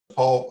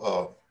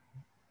Paul,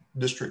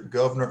 District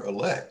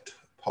Governor-elect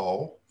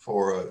Paul,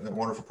 for a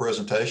wonderful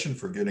presentation,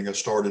 for getting us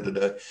started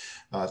today.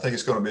 I think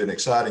it's going to be an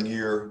exciting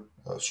year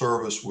of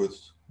service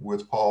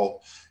with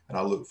Paul, and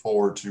I look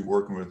forward to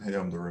working with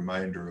him the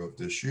remainder of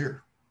this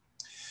year.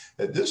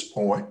 At this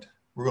point,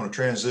 we're going to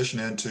transition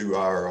into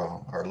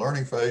our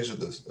learning phase of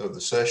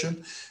the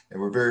session,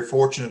 and we're very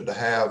fortunate to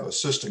have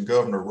Assistant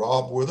Governor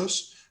Rob with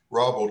us.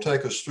 Rob will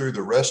take us through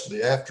the rest of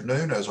the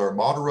afternoon as our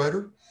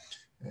moderator,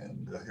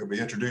 and he'll be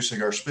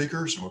introducing our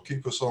speakers, and will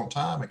keep us on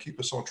time and keep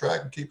us on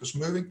track and keep us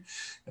moving.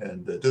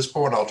 And at this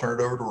point, I'll turn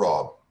it over to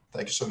Rob.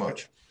 Thank you so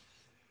much.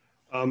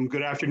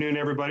 Good afternoon,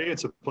 everybody.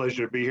 It's a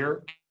pleasure to be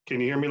here. Can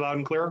you hear me loud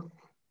and clear?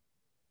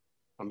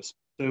 I'm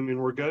assuming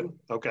we're good.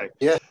 Okay.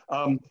 Yeah.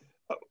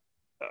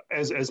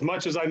 As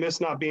much as I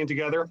miss not being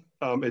together,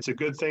 it's a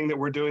good thing that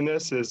we're doing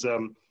this. As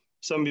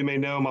some of you may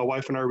know, my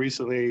wife and I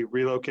recently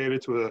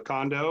relocated to a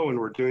condo, and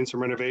we're doing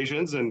some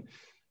renovations. And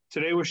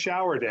today was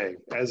shower day,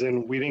 as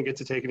in we didn't get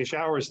to take any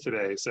showers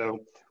today. So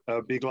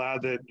be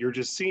glad that you're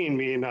just seeing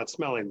me and not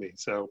smelling me.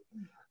 So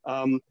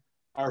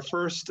our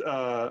first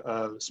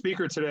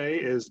speaker today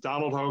is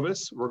Donald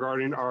Hovis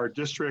regarding our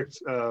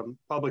district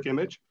public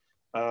image.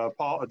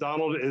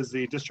 Donald is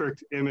the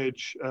district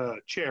image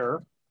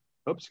chair.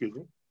 Oops, excuse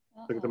me.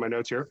 Looking at my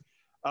notes here.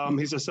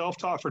 He's a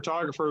self-taught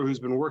photographer who's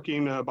been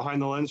working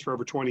behind the lens for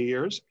over 20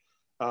 years.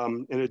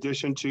 In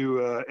addition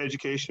to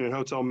education and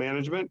hotel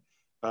management,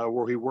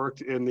 where he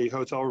worked in the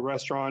hotel,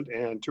 restaurant,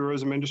 and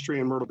tourism industry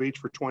in Myrtle Beach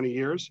for 20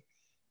 years.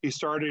 He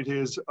started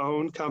his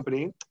own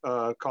company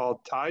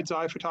called Tide's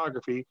Eye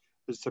Photography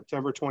in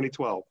September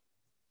 2012.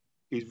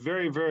 He's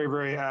very, very,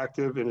 very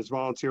active in his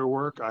volunteer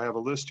work. I have a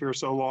list here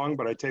so long,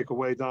 but I take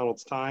away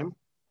Donald's time.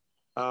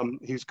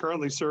 He's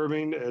currently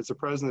serving as the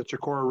president of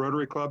Chicora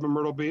Rotary Club in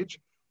Myrtle Beach,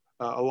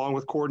 along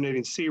with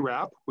coordinating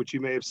CRAP, which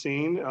you may have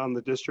seen on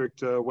the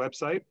district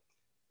website,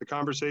 the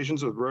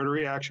Conversations with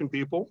Rotary Action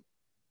People.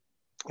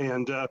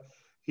 And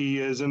he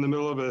is in the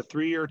middle of a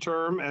 3-year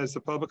term as the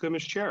public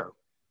image chair.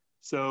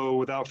 So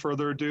without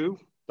further ado,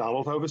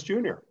 Donald Hovis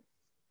Jr.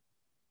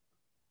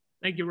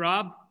 Thank you,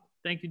 Rob.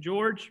 Thank you,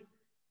 George.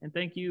 And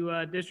thank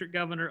you, District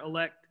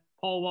Governor-elect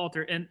Paul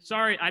Walter. And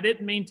sorry, I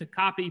didn't mean to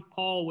copy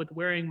Paul with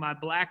wearing my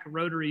black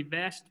Rotary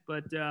vest,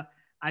 but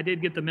I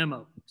did get the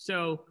memo.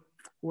 So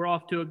we're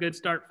off to a good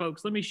start,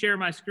 folks. Let me share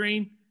my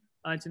screen.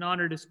 It's an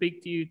honor to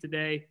speak to you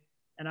today,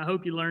 and I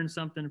hope you learned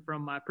something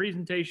from my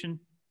presentation.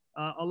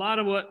 A lot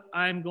of what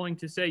I'm going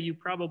to say you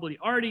probably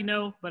already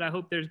know, but I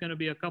hope there's going to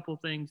be a couple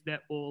things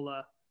that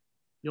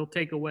you'll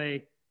take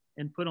away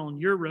and put on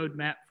your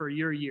roadmap for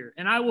your year.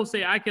 And I will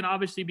say I can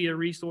obviously be a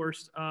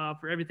resource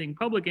for everything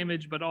public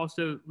image, but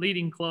also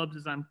leading clubs,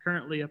 as I'm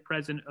currently a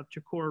president of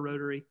Chicora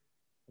Rotary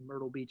in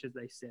Myrtle Beach, as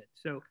they said.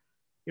 So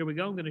here we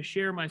go. I'm going to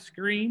share my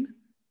screen.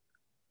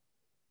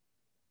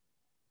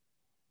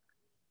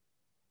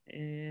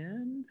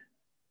 And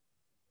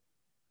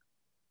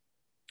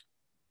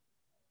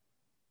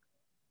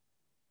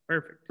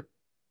perfect.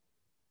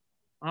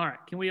 All right.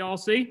 Can we all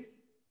see?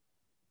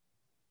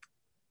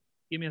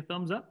 Give me a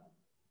thumbs up.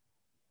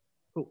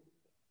 Cool.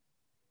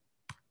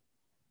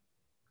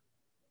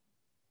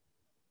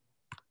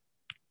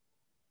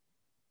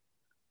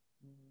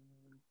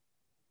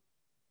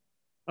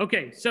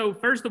 Okay. So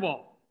first of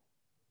all,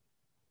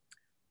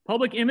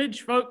 public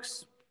image,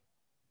 folks,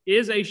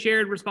 is a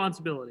shared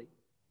responsibility.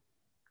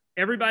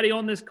 Everybody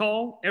on this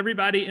call,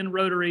 everybody in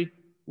Rotary,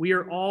 we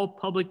are all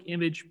public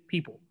image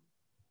people.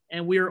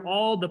 And we are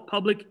all the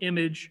public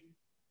image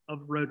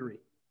of Rotary.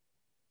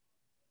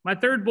 My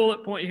third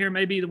bullet point here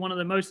may be one of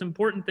the most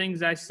important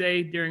things I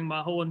say during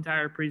my whole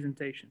entire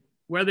presentation.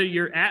 Whether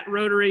you're at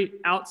Rotary,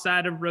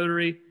 outside of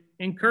Rotary,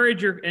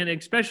 encourage and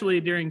especially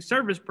during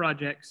service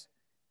projects,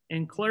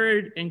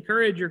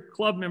 encourage your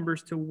club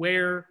members to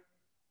wear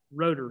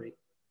Rotary.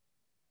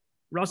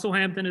 Russell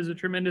Hampton is a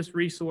tremendous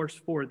resource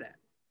for that.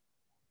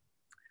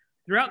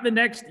 Throughout the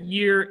next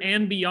year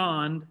and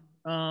beyond,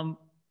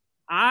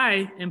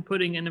 I am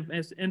putting an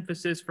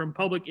emphasis from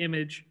public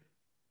image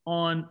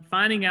on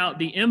finding out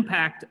the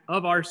impact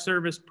of our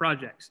service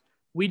projects.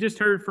 We just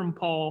heard from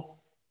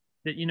Paul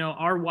that,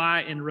 our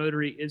why in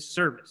Rotary is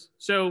service.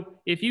 So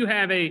if you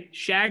have a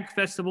shag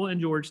festival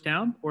in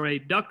Georgetown, or a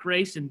duck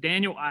race in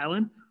Daniel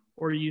Island,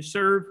 or you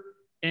serve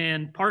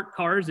and park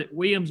cars at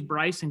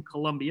Williams-Brice in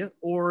Columbia,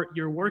 or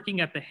you're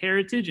working at the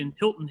Heritage in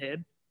Hilton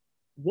Head,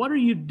 what are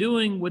you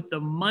doing with the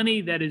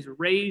money that is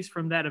raised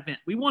from that event?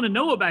 We want to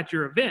know about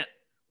your event,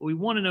 but we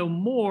want to know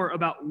more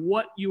about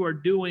what you are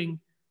doing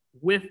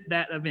with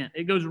that event.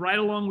 It goes right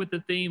along with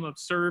the theme of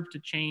serve to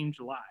change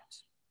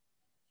lives.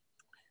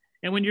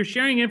 And when you're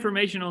sharing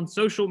information on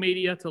social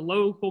media to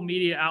local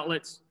media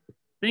outlets,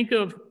 think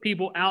of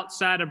people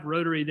outside of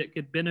Rotary that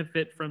could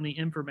benefit from the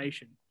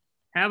information.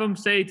 Have them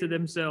say to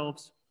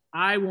themselves,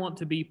 I want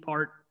to be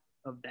part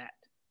of that.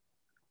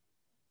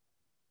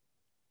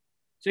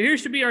 So here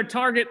should be our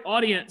target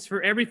audience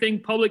for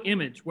everything public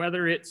image,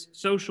 whether it's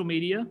social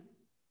media,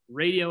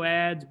 radio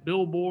ads,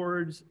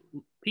 billboards,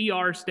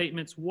 PR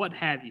statements, what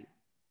have you.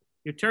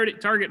 Your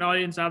target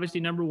audience, obviously,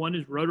 number one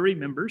is Rotary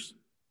members.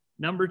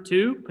 Number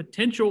 2,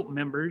 potential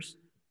members.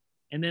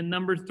 And then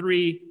number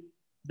 3,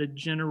 the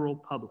general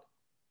public.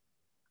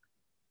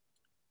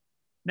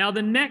 Now,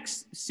 the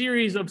next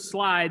series of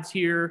slides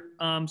here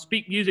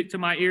speak music to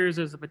my ears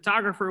as a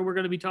photographer. We're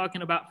going to be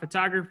talking about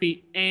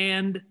photography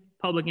and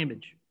public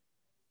image.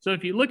 So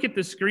if you look at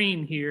the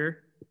screen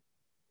here,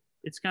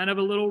 it's kind of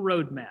a little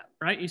roadmap,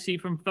 right? You see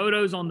from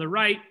photos on the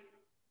right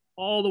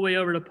all the way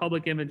over to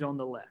public image on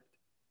the left.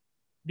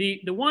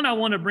 The one I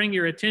want to bring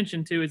your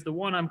attention to is the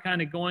one I'm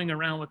kind of going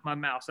around with my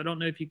mouse. I don't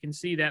know if you can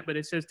see that, but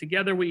it says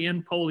 "Together We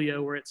End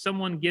Polio," where it's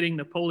someone getting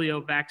the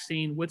polio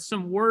vaccine with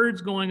some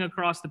words going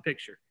across the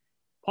picture.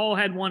 Paul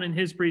had one in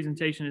his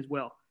presentation as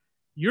well.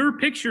 Your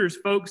pictures,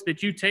 folks,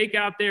 that you take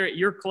out there at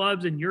your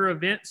clubs and your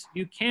events,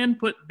 you can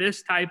put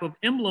this type of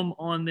emblem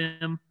on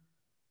them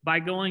by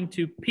going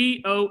to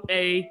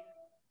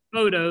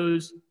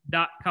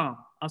poaphotos.com.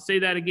 I'll say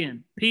that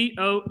again,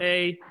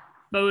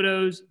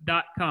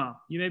 poaphotos.com.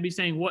 You may be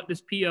saying, what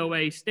does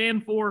POA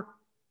stand for?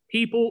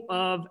 People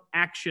of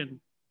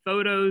Action,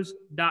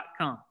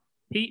 photos.com,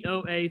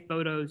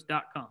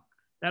 poaphotos.com.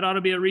 That ought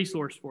to be a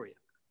resource for you.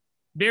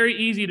 Very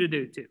easy to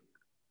do, too.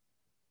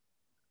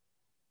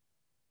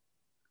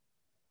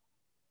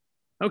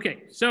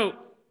 Okay, so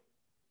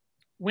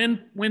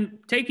when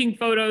taking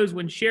photos,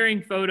 when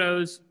sharing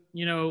photos,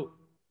 you know,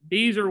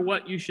 these are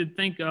what you should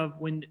think of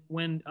when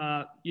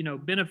you know,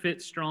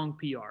 benefits strong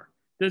PR.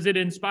 Does it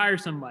inspire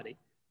somebody?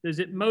 Does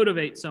it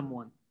motivate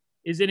someone?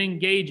 Is it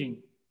engaging?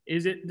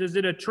 Does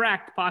it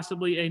attract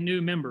possibly a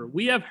new member?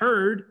 We have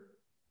heard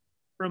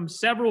from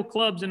several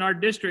clubs in our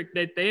district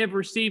that they have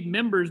received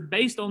members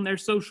based on their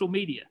social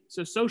media.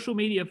 So social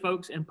media,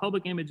 folks, and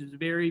public image is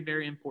very,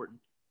 very important.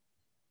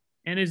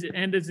 And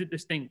does it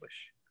distinguish?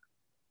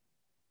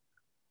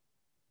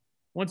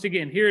 Once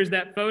again, here is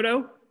that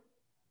photo.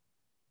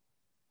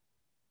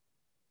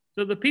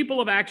 So the People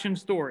of Action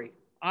story.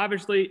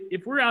 Obviously,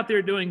 if we're out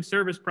there doing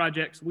service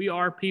projects, we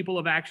are people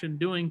of action,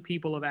 doing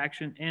people of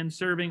action, and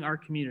serving our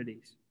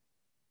communities.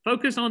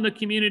 Focus on the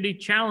community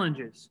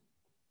challenges.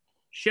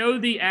 Show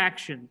the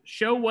action.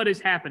 Show what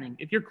is happening.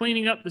 If you're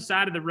cleaning up the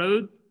side of the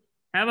road,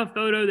 have a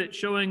photo that's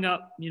showing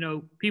up, you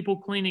know, people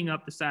cleaning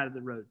up the side of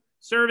the road.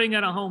 Serving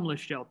at a homeless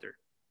shelter,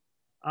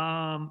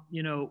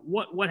 you know,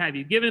 what have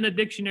you? Giving a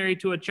dictionary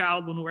to a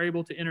child when we're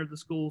able to enter the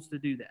schools to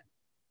do that.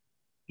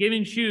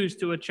 Giving shoes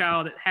to a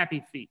child at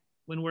Happy Feet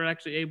when we're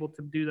actually able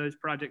to do those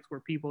projects where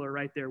people are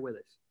right there with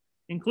us.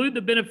 Include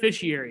the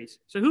beneficiaries.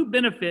 So who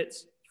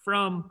benefits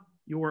from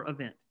your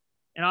event?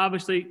 And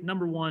obviously,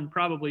 number 1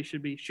 probably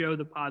should be show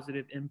the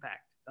positive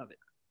impact of it.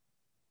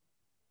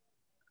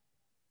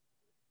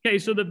 Okay,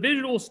 so the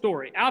visual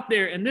story out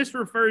there, and this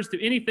refers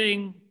to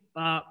anything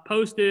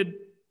posted,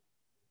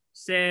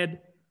 said,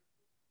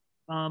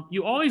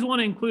 you always want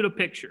to include a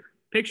picture.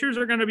 Pictures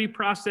are going to be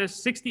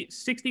processed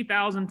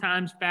 60,000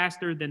 times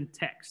faster than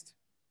text.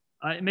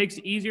 It makes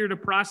it easier to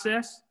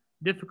process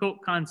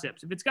difficult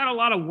concepts. If it's got a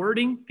lot of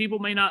wording, people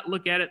may not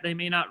look at it, they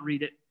may not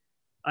read it.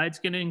 It's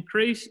going to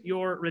increase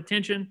your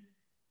retention.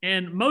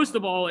 And most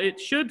of all,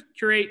 it should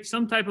create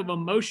some type of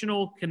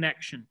emotional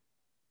connection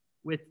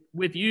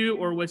with you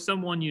or with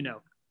someone you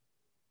know.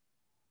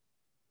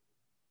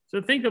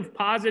 So think of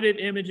positive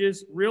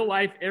images, real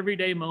life,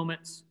 everyday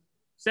moments,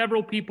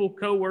 several people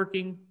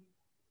co-working,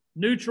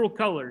 neutral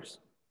colors,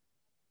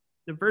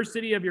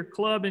 diversity of your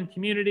club and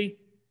community,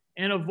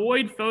 and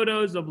avoid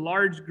photos of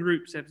large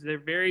groups as they're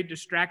very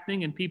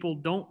distracting and people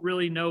don't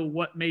really know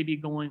what may be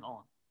going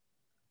on.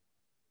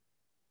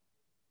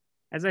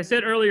 As I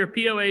said earlier,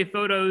 POA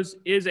Photos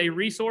is a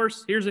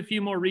resource. Here's a few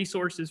more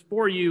resources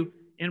for you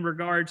in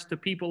regards to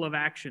people of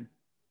action.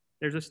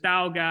 There's a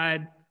style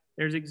guide,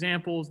 there's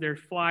examples,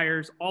 there's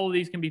flyers. All of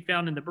these can be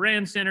found in the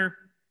Brand Center,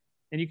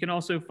 and you can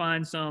also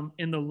find some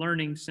in the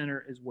Learning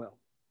Center as well.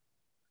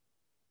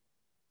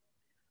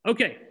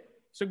 Okay,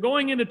 so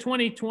going into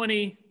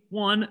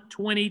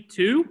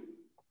 2021-22,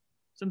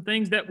 some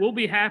things that will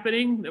be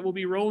happening, that will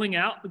be rolling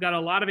out. We've got a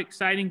lot of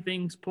exciting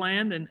things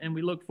planned, and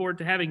we look forward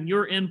to having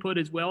your input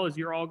as well, as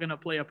you're all going to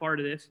play a part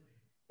of this,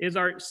 is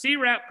our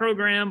CRAP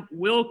program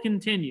will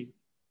continue.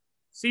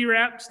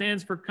 CRAP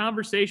stands for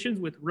Conversations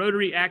with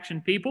Rotary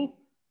Action People.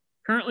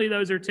 Currently,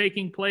 those are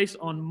taking place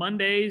on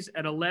Mondays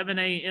at 11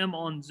 a.m.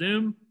 on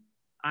Zoom.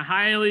 I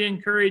highly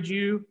encourage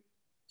you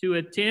to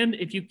attend.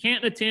 If you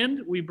can't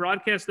attend, we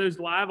broadcast those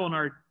live on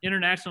our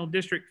International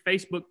District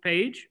Facebook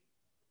page.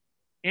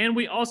 And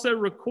we also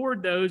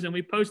record those and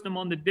we post them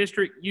on the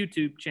district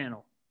YouTube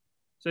channel.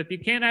 So if you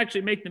can't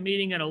actually make the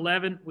meeting at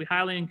 11, we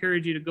highly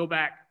encourage you to go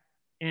back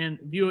and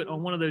view it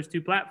on one of those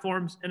two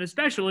platforms, and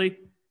especially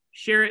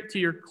share it to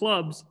your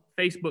club's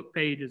Facebook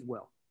page as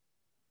well.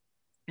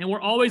 And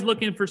we're always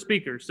looking for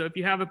speakers. So if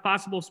you have a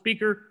possible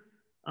speaker,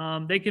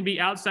 they can be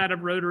outside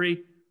of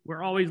Rotary.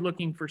 We're always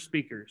looking for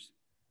speakers.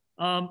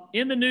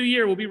 In the new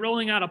year, we'll be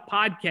rolling out a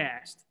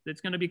podcast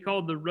that's going to be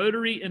called the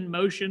Rotary in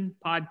Motion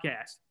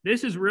Podcast.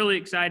 This is really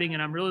exciting,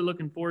 and I'm really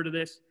looking forward to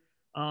this.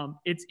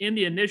 It's in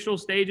the initial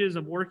stages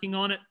of working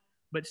on it,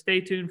 but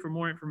stay tuned for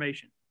more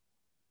information.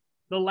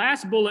 The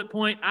last bullet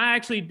point I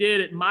actually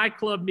did at my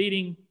club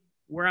meeting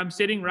where I'm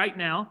sitting right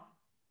now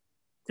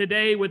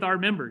today with our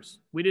members.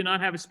 We did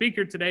not have a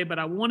speaker today, but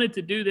I wanted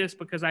to do this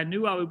because I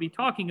knew I would be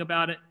talking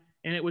about it,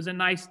 and it was a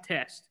nice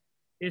test,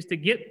 is to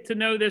get to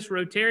know this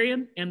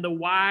Rotarian in the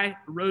Why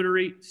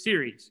Rotary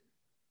series.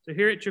 So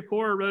here at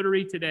Chicora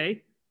Rotary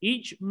today,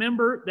 each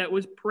member that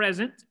was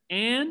present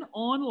and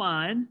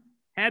online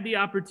had the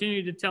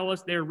opportunity to tell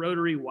us their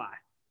Rotary why.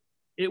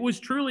 It was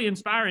truly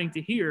inspiring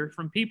to hear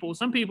from people,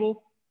 some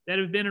people that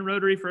have been in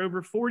Rotary for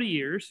over 40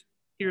 years,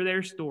 hear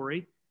their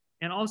story,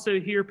 and also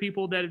hear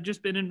people that have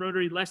just been in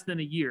Rotary less than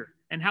a year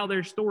and how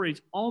their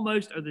stories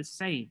almost are the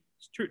same.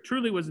 It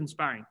truly was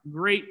inspiring.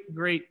 Great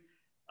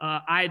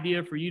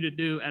idea for you to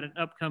do at an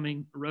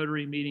upcoming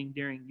Rotary meeting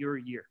during your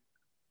year.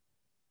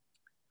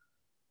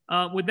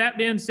 With that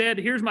being said,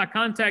 here's my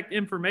contact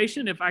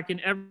information if I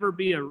can ever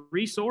be a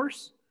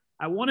resource.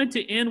 I wanted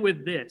to end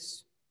with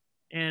this,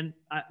 and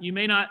you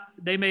may not,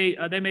 they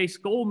may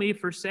scold me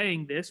for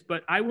saying this,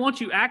 but I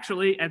want you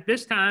actually at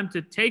this time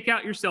to take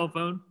out your cell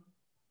phone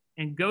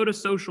and go to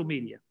social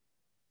media,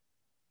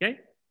 okay?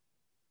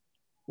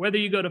 Whether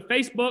you go to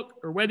Facebook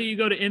or whether you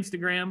go to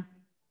Instagram,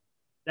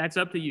 that's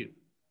up to you.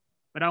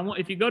 But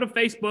if you go to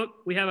Facebook,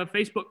 we have a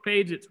Facebook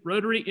page. It's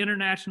Rotary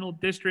International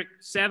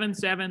District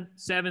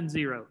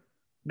 7770.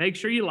 Make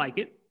sure you like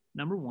it,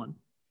 number one.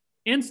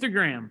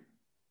 Instagram,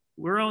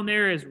 we're on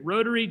there as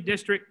Rotary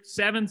District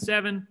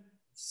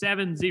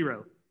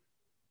 7770.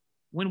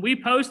 When we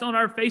post on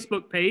our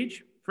Facebook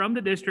page from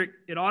the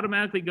district, it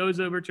automatically goes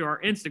over to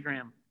our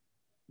Instagram.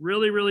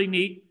 Really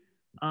neat.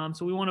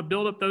 So we want to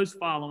build up those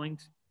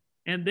followings.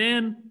 And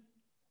then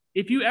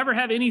if you ever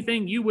have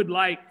anything you would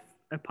like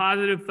a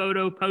positive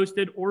photo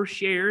posted or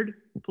shared,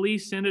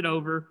 please send it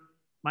over.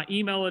 My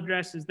email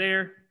address is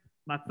there.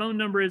 My phone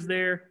number is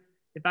there.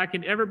 If I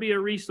can ever be a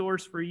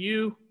resource for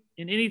you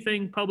in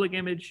anything public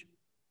image,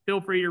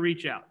 feel free to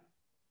reach out.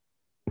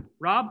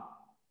 Rob,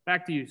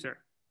 back to you, sir.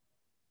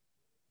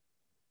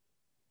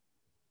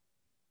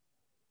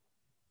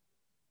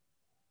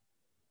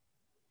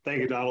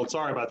 Thank you, Donald.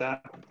 Sorry about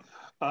that.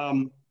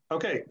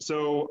 Okay,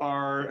 so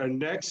our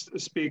next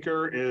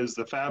speaker is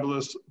the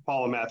fabulous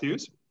Paula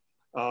Matthews.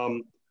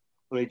 Let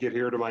me get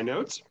here to my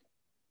notes.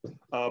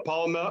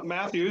 Paula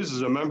Matthews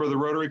is a member of the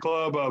Rotary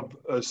Club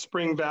of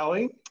Spring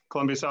Valley,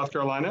 Columbia, South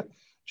Carolina.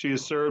 She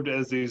has served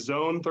as the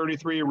Zone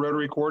 33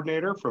 Rotary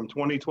Coordinator from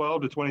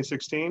 2012 to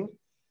 2016.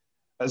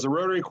 As a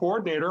Rotary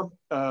Coordinator,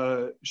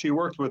 she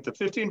worked with the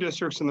 15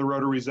 districts in the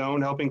Rotary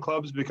Zone, helping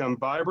clubs become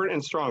vibrant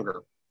and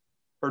stronger.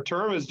 Her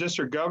term as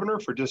District Governor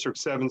for District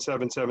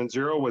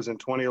 7770 was in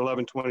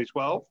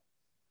 2011-2012.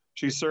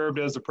 She served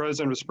as the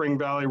President of Spring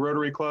Valley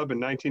Rotary Club in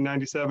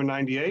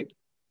 1997-98,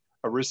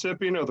 a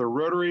recipient of the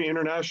Rotary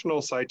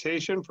International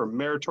Citation for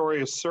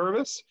Meritorious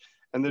Service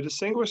and the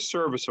Distinguished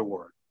Service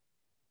Award.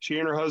 She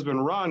and her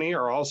husband, Ronnie,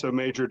 are also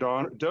major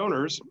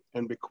donors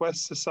and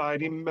Bequest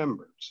Society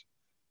members.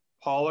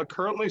 Paula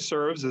currently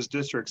serves as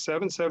District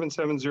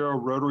 7770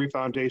 Rotary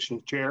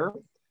Foundation Chair.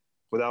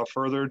 Without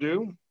further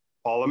ado,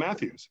 Paula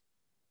Matthews.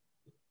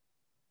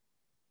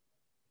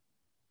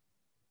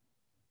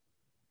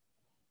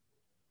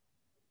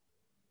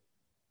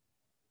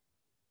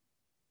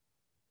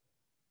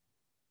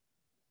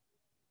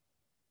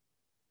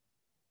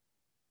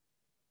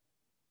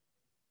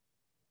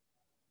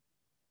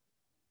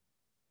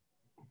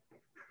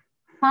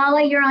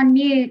 Paula, you're on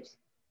mute.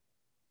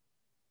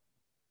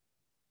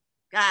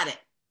 Got it.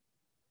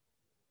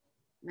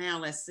 Now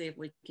let's see if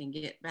we can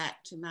get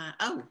back to my,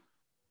 oh.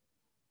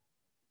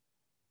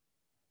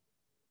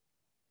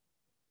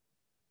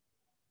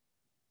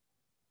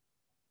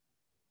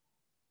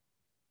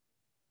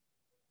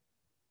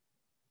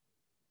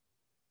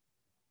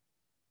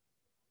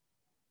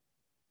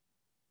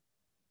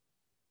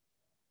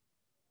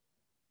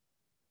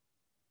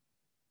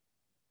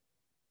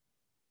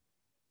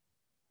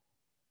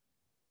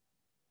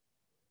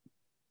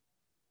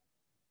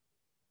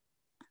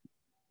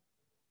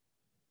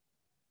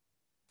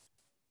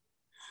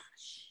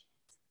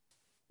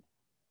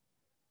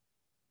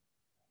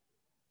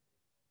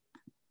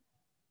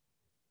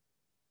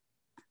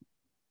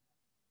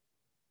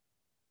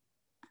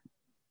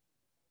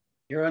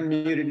 You're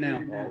unmuted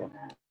now, Paula.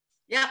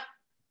 Yep.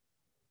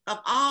 Of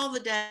all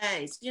the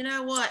days, you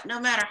know what? No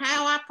matter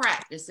how I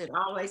practice, it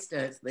always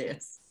does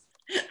this.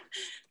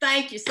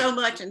 Thank you so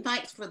much. And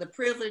thanks for the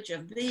privilege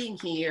of being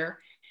here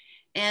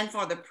and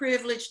for the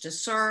privilege to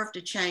serve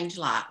to change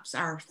lives,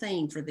 our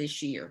theme for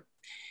this year.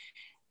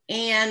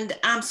 And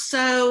I'm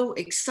so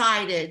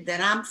excited that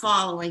I'm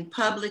following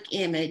public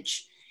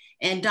image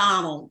and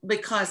Donald,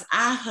 because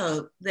I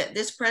hope that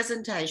this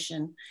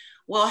presentation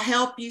will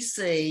help you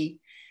see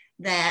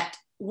that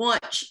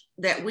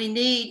that we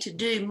need to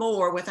do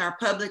more with our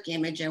public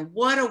image, and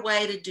what a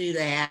way to do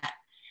that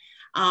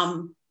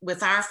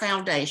with our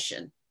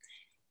foundation.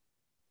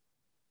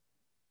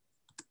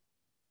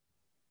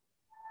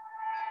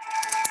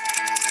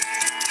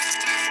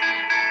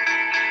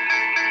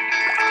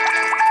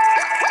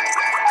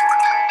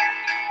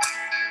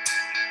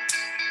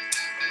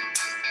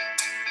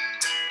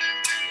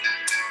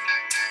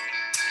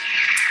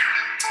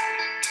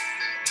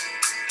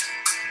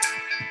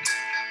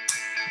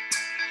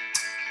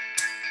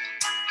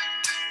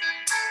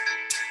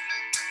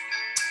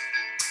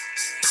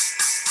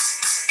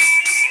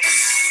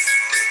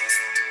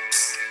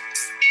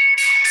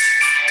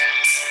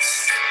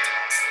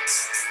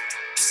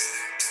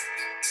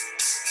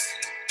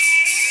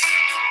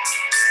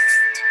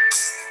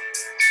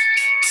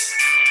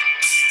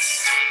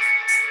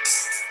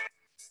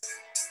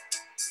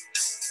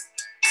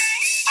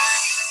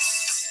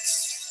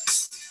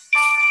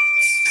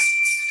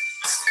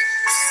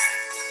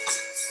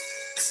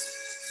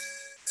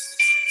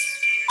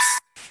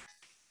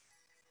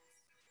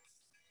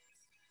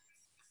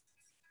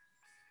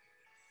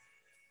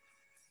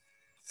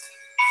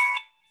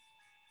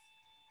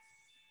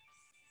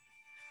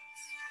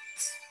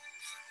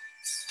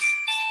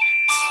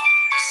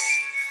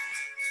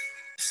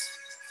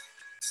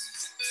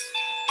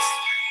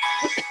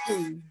 I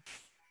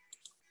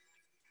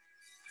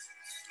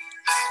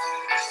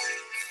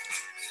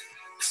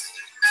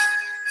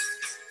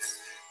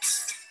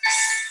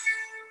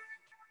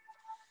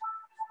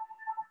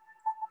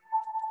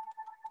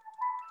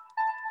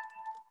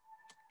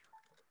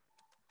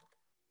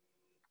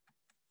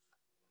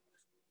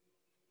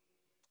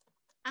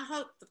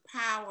hope the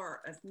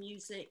power of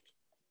music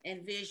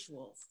and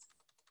visuals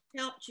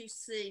helped you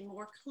see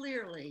more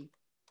clearly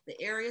the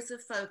areas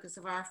of focus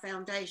of our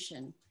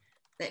foundation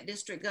that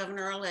District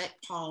Governor-elect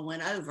Paul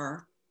went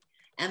over,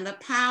 and the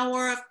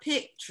power of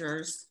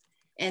pictures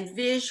and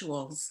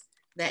visuals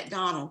that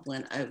Donald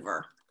went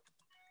over.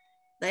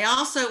 They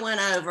also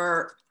went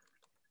over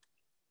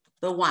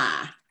the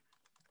why.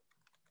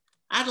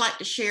 I'd like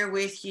to share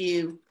with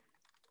you,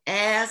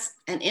 as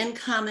an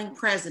incoming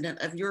president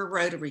of your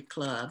Rotary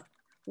Club,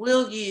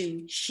 will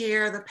you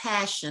share the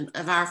passion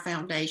of our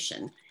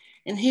foundation?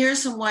 And here are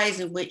some ways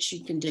in which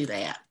you can do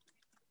that.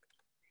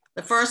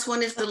 The first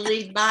one is to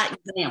lead by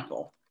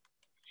example.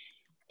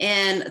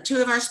 And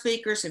two of our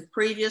speakers have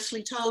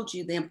previously told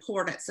you the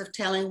importance of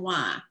telling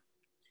why.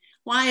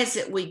 Why is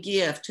it we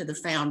give to the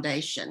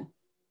foundation?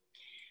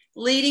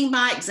 Leading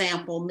by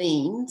example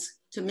means,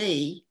 to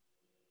me,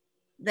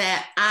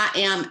 that I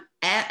am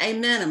at a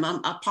minimum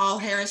a Paul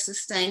Harris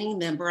sustaining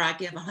member. I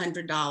give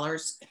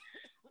 $100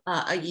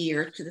 a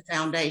year to the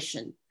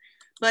foundation.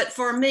 But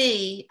for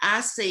me,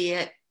 I see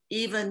it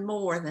even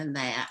more than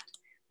that.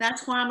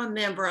 That's why I'm a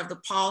member of the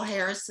Paul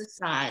Harris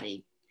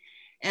Society.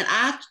 And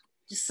I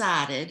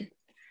decided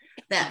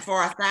that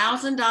for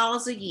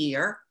 $1,000 a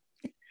year,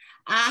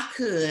 I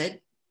could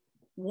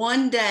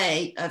one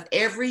day of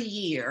every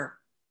year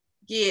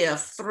give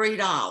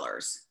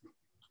 $3.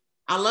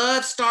 I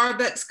love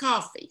Starbucks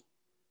coffee.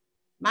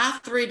 My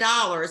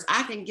 $3,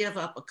 I can give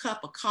up a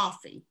cup of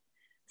coffee,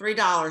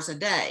 $3 a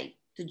day,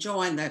 to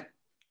join the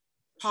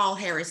Paul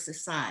Harris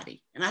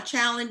Society. And I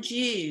challenge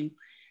you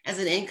as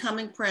an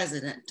incoming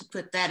president to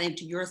put that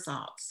into your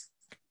thoughts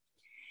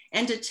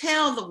and to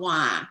tell the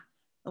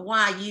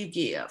why you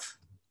give.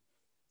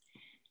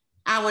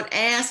 I would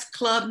ask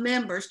club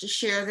members to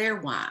share their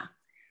why.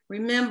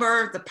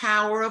 Remember the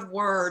power of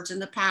words and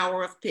the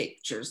power of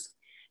pictures.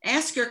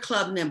 Ask your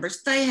club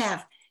members. They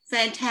have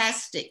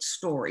fantastic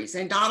stories.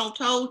 And Donald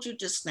told you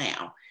just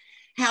now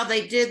how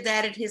they did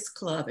that at his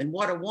club, and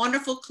what a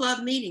wonderful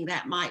club meeting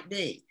that might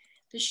be,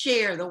 to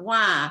share the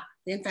why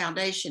the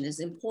foundation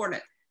is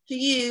important to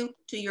you,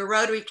 to your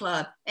Rotary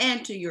Club,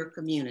 and to your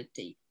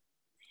community.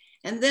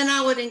 And then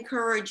I would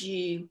encourage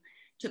you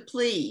to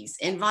please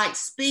invite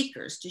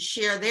speakers to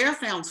share their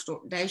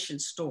foundation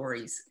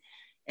stories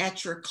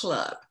at your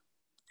club.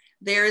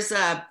 There's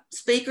a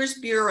speakers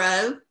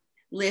bureau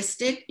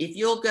listed. If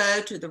you'll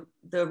go to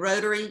the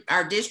Rotary,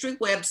 our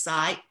district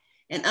website,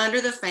 and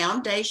under the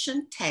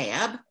foundation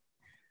tab,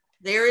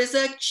 there is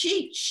a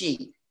cheat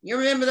sheet. You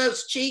remember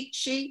those cheat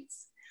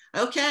sheets?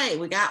 Okay,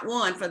 we got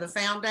one for the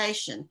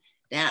foundation.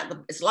 Now,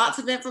 it's lots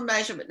of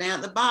information, but down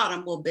at the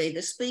bottom will be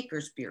the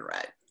Speakers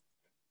Bureau.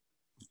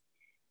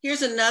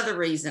 Here's another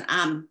reason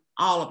I'm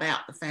all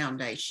about the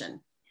foundation,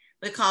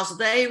 because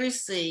they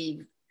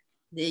receive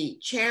the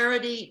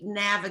Charity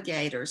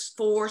Navigator's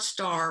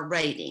 4-star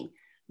rating,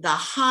 the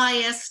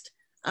highest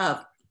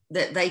that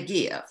they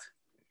give.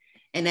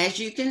 And as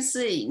you can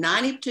see,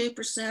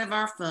 92% of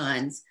our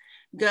funds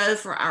go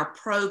for our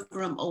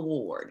program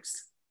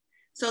awards.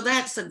 So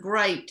that's a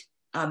great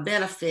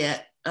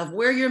benefit of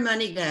where your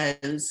money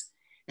goes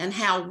and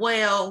how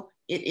well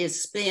it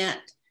is spent,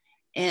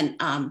 and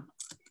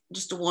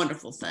just a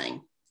wonderful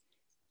thing.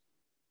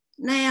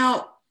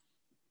 Now,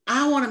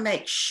 I want to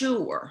make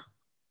sure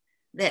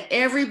that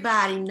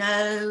everybody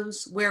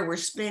knows where we're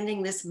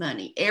spending this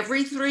money.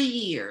 Every 3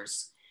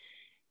 years,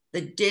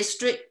 the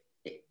district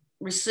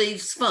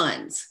receives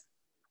funds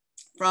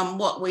from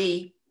what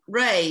we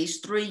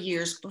raised 3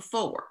 years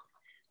before.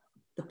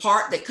 The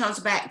part that comes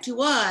back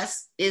to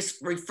us is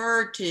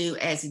referred to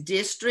as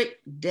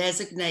district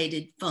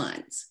designated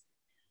funds.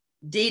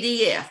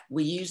 DDF,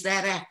 we use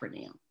that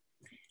acronym.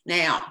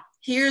 Now,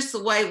 here's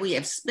the way we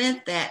have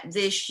spent that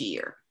this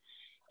year.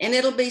 And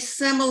it'll be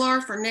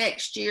similar for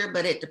next year,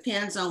 but it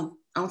depends on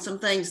some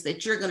things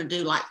that you're going to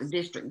do, like the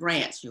district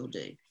grants you'll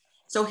do.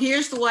 So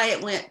here's the way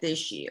it went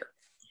this year.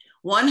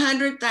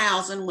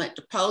 100,000 went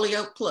to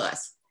Polio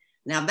Plus.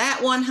 Now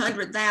that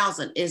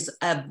 100,000 is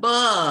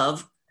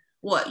above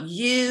what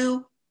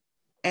you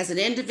as an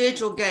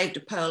individual gave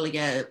to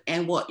polio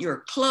and what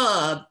your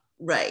club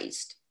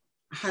raised.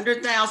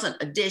 100,000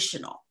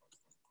 additional.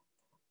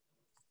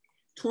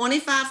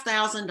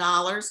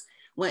 $25,000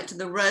 went to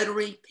the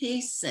Rotary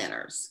Peace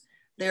Centers.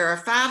 There are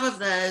 5 of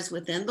those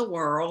within the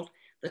world.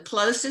 The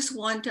closest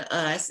one to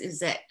us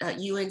is at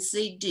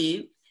UNC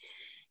Duke,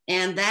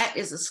 and that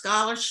is a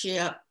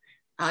scholarship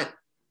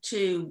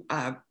to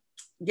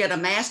get a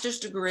master's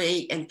degree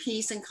in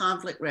peace and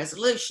conflict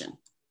resolution.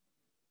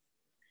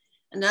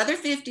 Another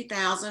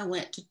 50,000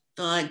 went to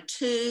fund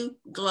 2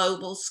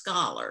 global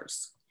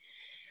scholars.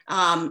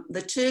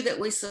 The 2 that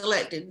we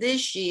selected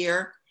this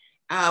year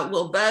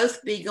will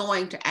both be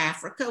going to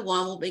Africa.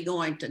 One will be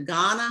going to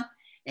Ghana,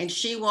 and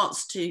she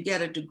wants to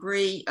get a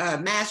degree, a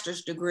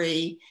master's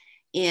degree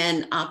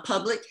in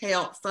public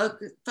health,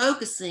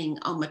 focusing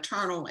on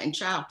maternal and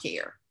child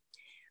care.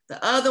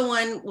 The other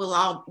one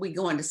will be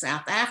going to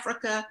South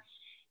Africa,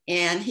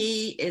 and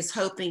he is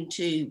hoping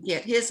to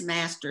get his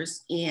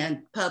master's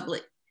in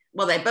public,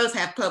 well, they both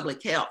have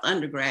public health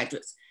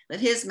undergraduates, but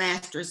his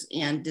master's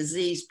in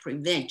disease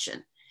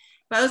prevention.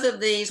 Both of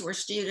these were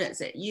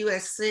students at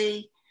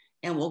USC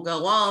and will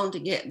go on to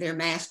get their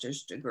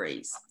master's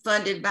degrees,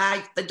 funded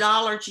by the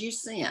dollars you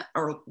sent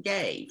or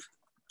gave.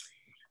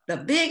 The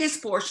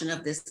biggest portion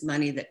of this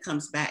money that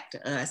comes back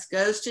to us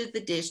goes to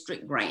the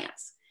district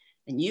grants.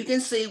 And you can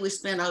see we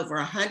spent over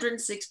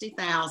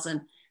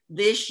 $160,000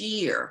 this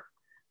year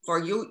for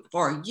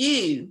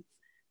you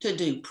to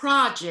do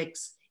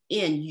projects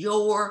in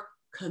your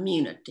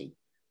community.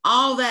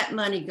 All that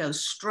money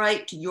goes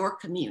straight to your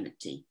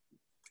community.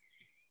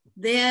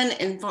 Then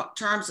in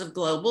terms of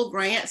global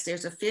grants,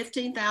 there's a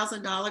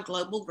 $15,000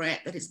 global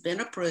grant that has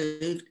been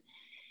approved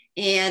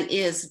and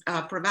is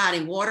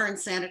providing water and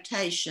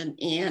sanitation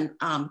in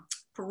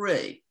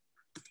Peru.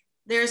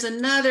 There's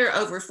another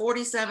over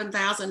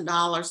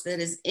 $47,000 that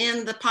is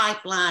in the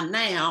pipeline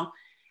now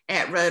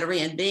at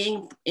Rotary and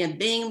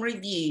being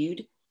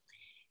reviewed.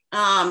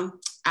 I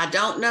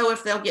don't know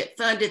if they'll get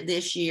funded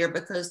this year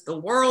because the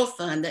World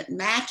Fund that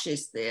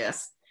matches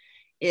this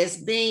is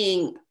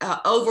being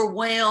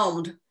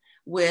overwhelmed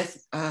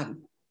with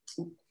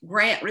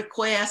grant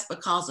requests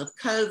because of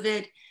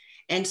COVID.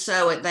 And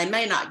so they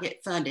may not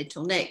get funded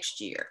till next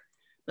year.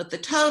 But the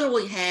total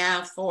we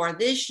have for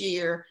this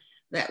year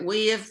that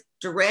we have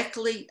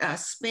directly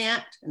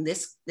spent, and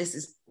this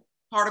is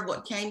part of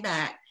what came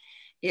back,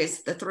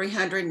 is the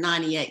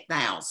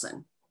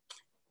 $398,000.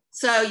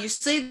 So you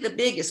see the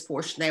biggest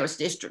portion there was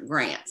district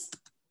grants.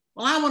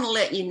 Well, I want to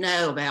let you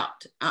know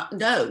about,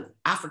 no,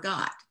 I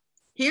forgot.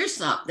 Here's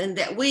something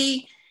that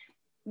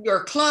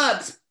your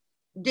clubs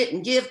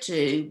didn't give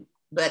to,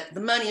 but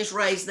the money is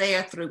raised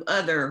there through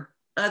other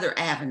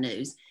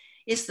avenues.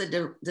 It's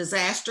the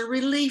Disaster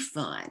Relief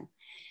Fund.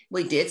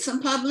 We did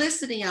some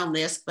publicity on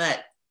this,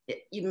 but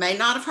you may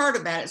not have heard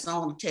about it, so I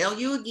want to tell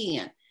you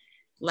again.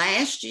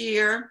 Last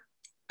year,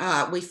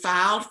 we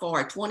filed for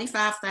a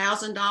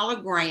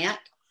 $25,000 grant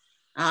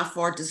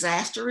for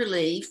disaster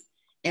relief,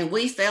 and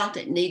we felt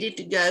it needed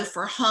to go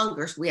for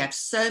hunger. We have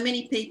so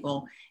many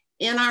people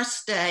in our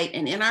state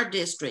and in our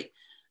district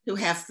who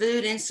have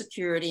food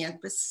insecurity, and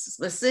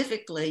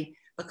specifically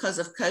because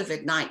of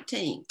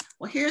COVID-19.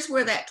 Well, here's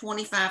where that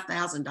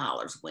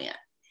 $25,000 went.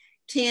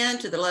 10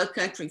 to the Low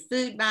Country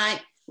Food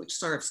Bank, which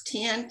serves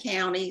 10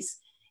 counties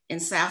in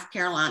South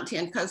Carolina,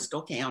 10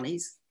 coastal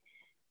counties.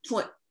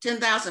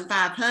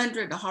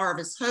 10,500 to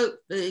Harvest Hope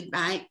Food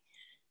Bank,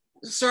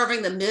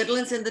 serving the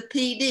Midlands and the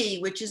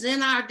PD, which is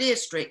in our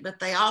district, but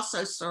they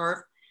also serve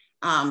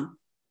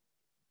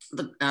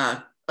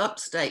the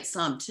upstate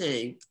some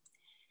too.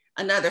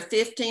 Another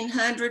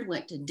 1,500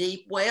 went to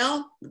Deep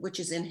Well, which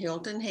is in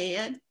Hilton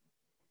Head.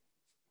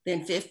 Then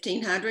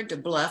 1,500 to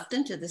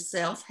Bluffton to the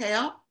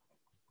Self-Help.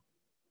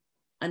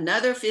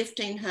 Another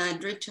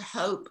 1,500 to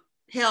Help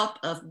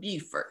of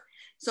Beaufort.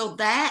 So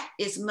that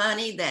is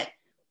money that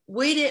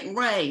we didn't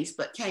raise,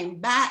 but came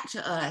back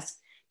to us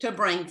to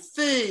bring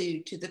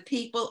food to the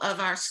people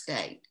of our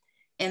state.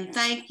 And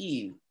thank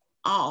you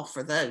all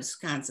for those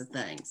kinds of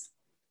things.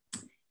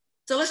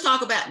 So let's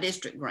talk about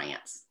district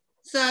grants.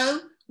 So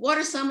what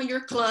are some of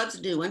your clubs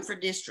doing for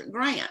district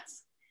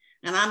grants?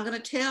 And I'm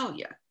going to tell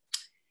you.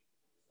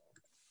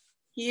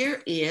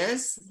 Here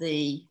is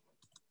the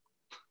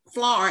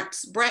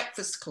Florence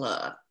Breakfast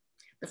Club.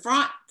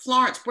 The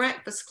Florence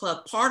Breakfast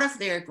Club, part of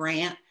their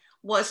grant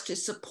was to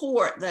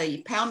support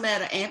the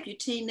Palmetto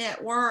Amputee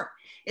Network.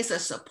 It's a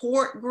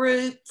support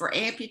group for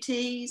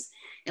amputees.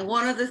 And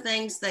one of the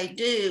things they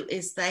do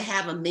is they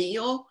have a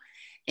meal.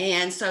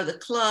 And so the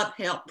club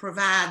helped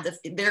provide,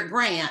 their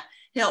grant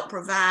helped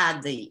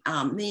provide the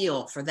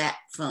meal for that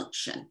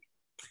function.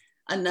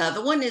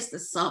 Another one is the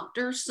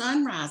Sumter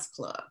Sunrise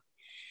Club.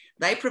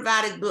 They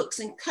provided books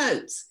and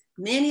coats.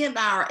 Many of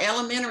our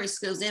elementary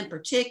schools in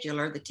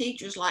particular, the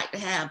teachers like to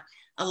have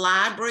a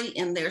library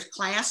in their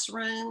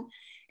classroom.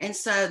 And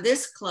so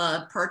this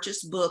club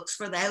purchased books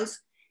for those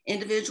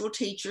individual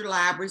teacher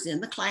libraries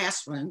in the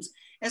classrooms,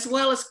 as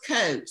well as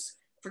coats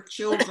for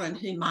children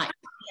who might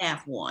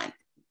have one.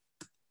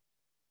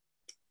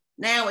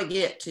 Now we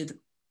get to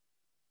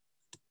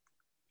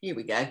here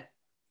we go.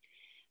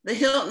 The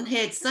Hilton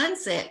Head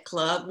Sunset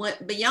Club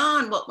went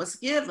beyond what was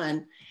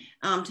given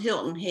to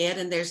Hilton Head,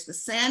 and there's the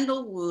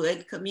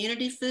Sandalwood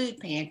Community Food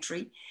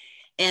Pantry,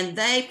 and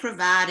they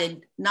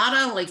provided not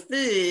only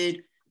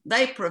food,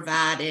 they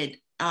provided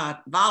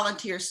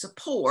volunteer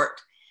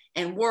support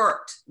and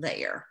worked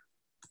there.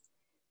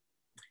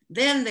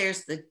 Then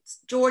there's the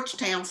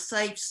Georgetown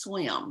Safe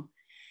Swim.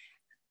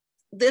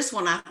 This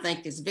one I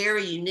think is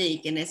very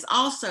unique, and there's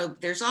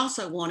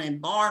also one in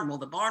Barnwell.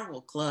 The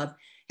Barnwell Club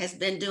has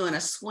been doing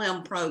a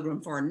swim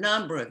program for a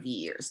number of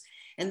years,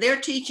 and they're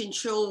teaching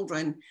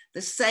children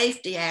the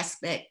safety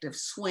aspect of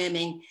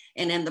swimming.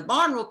 And in the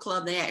Barnwell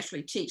Club, they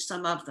actually teach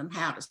some of them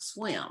how to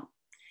swim.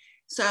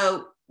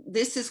 So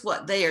this is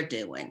what they are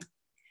doing.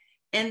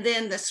 And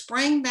then the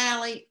Spring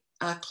Valley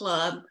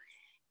Club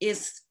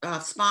is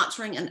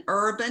sponsoring an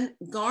urban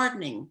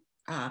gardening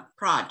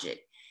project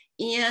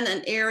in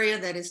an area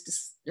that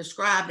is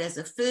described as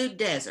a food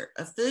desert.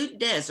 A food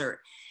desert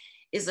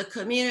is a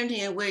community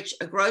in which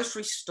a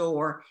grocery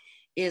store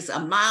is a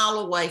mile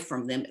away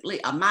from them, at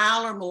least a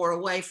mile or more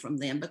away from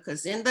them,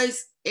 because in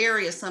those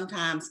areas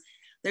sometimes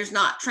there's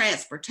not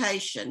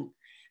transportation,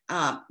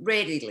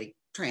 readily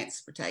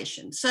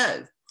transportation.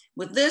 So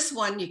with this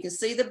one, you can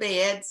see the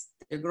beds,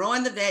 they're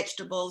growing the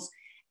vegetables,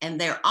 and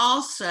they're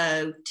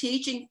also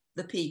teaching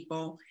the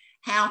people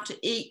how to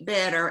eat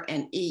better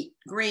and eat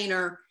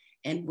greener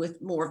and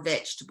with more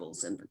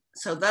vegetables. And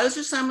so those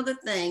are some of the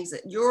things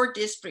that your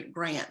district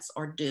grants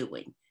are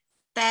doing.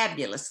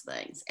 Fabulous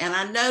things. And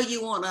I know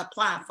you want to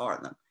apply for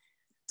them.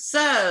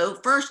 So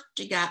first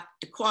you got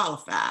to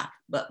qualify.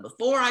 But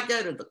before I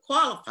go to the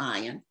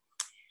qualifying,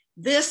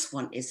 this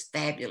one is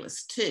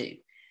fabulous too.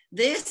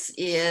 This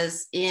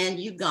is in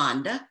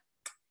Uganda.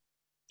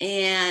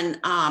 And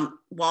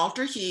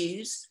Walter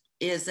Hughes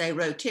is a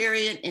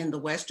Rotarian in the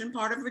western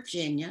part of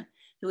Virginia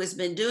who has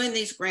been doing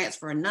these grants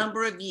for a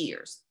number of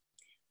years.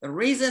 The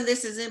reason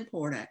this is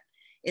important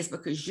is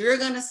because you're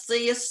going to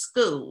see a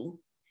school.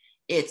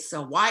 It's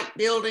a white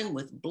building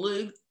with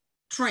blue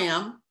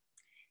trim,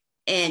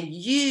 and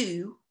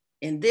you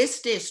in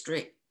this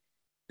district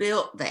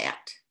built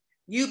that.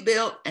 You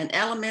built an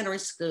elementary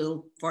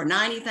school for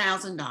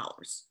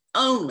 $90,000,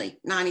 only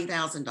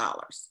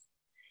 $90,000.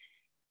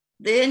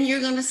 Then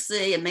you're going to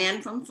see a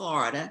man from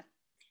Florida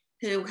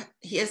who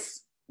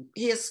his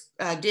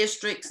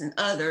districts and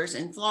others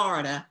in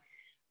Florida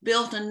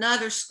built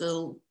another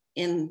school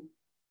in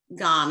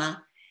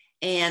Ghana.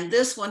 And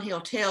this one he'll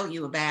tell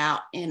you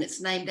about, and it's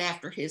named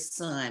after his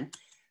son.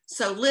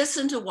 So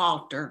listen to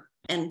Walter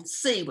and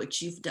see what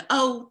you've done.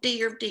 Oh,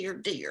 dear, dear,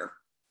 dear.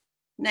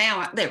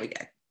 Now, there we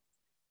go.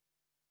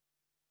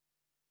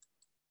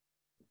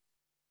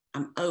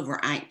 I'm over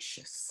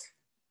anxious.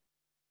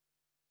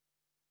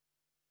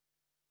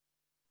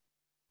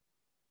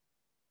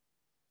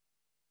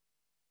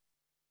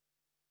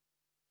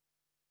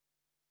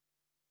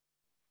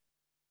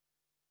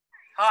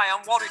 Hi,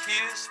 I'm Walter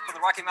Hughes from the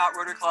Rocky Mount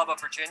Rotary Club of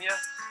Virginia,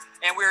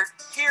 and we're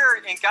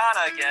here in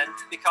Ghana again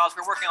because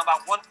we're working on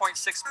about $1.6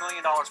 million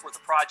worth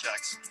of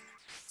projects.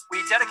 We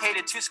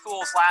dedicated 2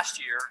 schools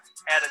last year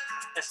at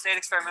a state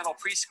experimental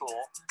preschool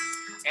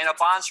and a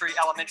Bonsri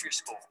elementary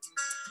school.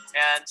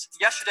 And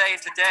yesterday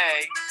and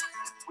today,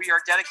 we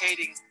are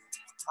dedicating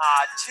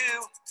 2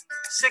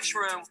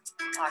 6-room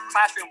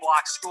classroom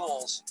block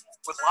schools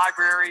with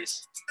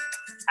libraries,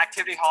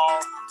 activity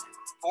hall,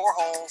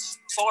 boreholes,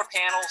 solar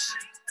panels,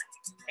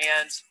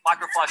 and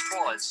microflush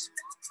toilets.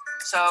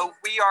 So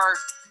we are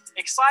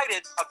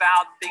excited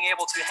about being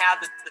able to have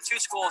the 2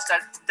 schools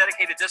that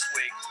dedicated this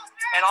week,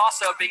 and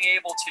also being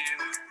able to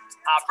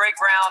break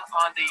ground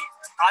on the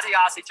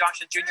Adiasi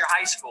Junction Junior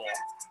High School.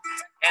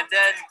 And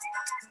then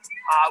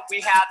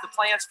we have the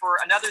plans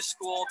for another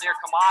school near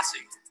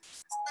Kamasi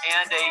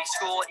and a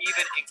school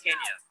even in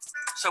Kenya.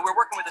 So we're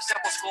working with a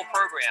simple school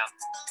program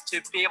to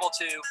be able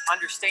to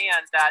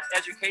understand that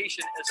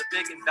education is a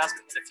big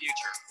investment in the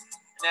future.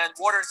 And then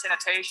water and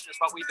sanitation is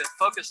what we've been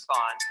focused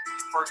on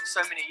for so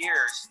many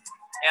years.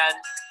 And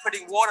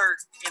putting water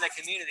in a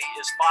community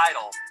is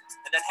vital.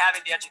 And then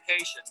having the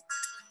education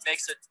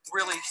makes it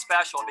really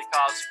special,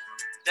 because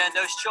then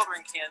those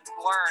children can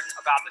learn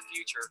about the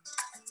future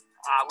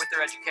with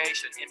their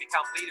education and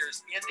become leaders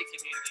in the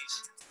communities,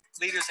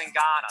 leaders in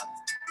Ghana.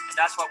 And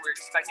that's what we're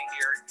expecting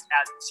here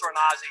at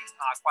Sornazi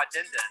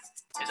Kwadenden,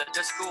 is that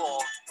this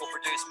school will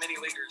produce many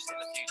leaders in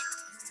the future.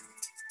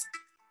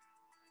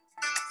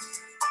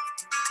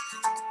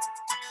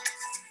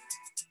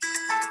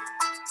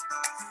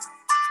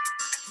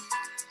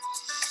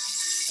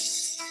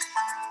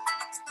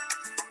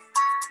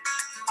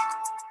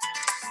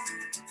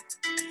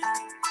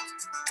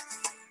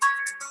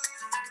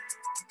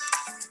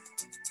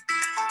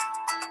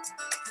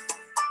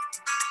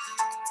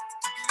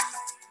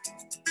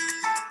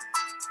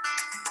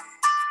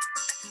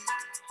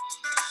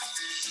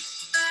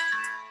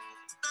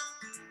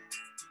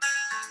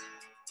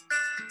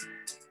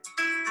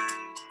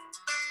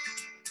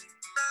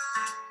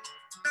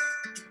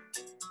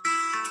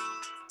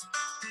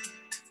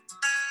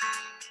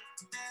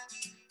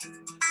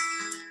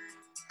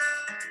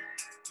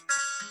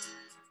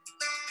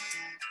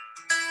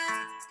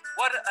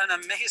 What an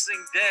amazing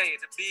day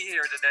to be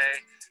here today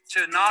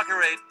to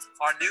inaugurate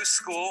our new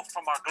school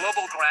from our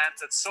global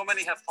grant that so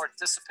many have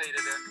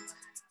participated in,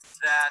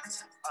 that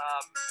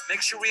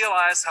makes you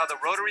realize how the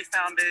Rotary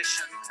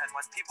Foundation, and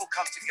when people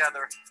come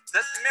together,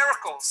 that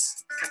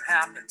miracles can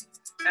happen.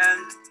 And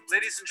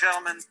ladies and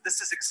gentlemen,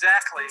 this is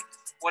exactly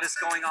what is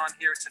going on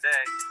here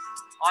today.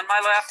 On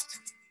my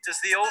left is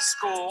the old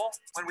school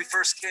when we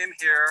first came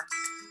here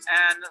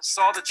and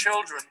saw the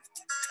children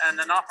and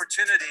an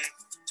opportunity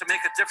to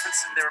make a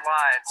difference in their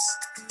lives.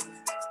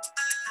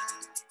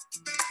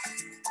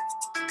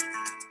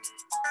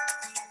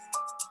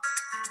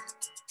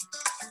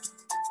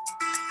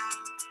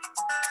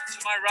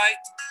 my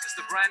right is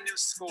the brand new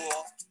school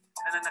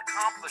and an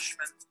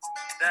accomplishment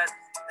that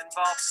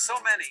involves so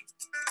many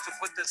to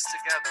put this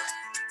together.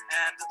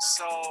 And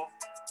so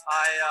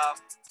I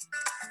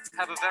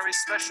have a very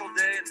special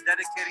day in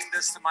dedicating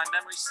this to my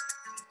memories,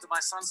 to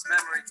my son's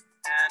memory,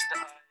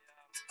 and I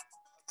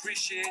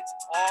appreciate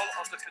all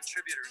of the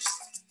contributors.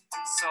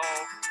 So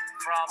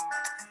from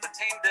the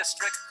Tame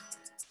District,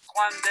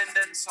 Kwan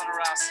Denden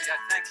Sonorasi, I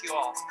thank you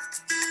all.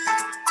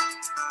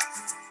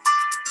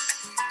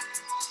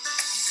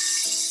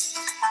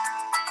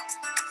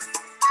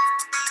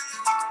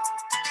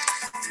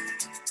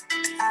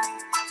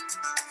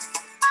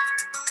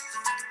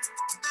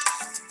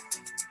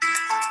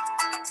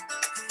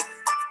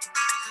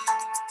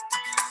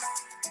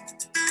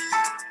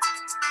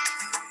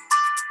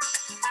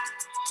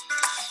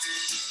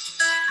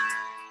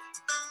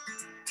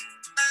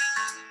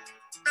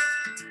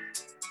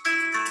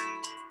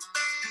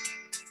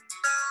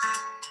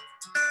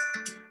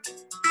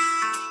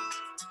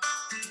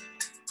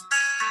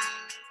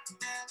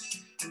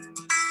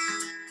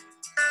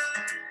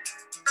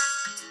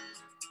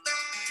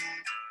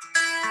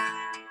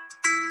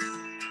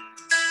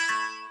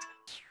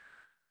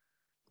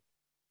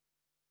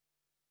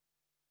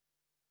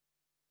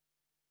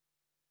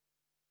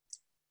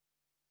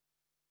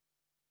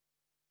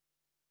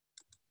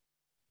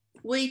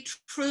 We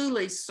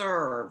truly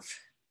serve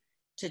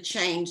to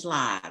change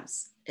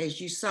lives,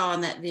 as you saw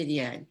in that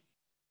video.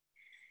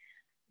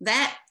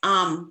 That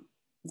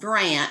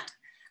grant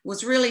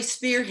was really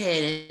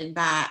spearheaded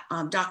by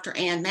Dr.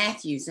 Ann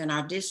Matthews in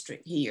our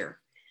district here.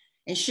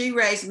 And she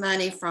raised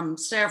money from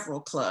several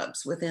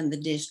clubs within the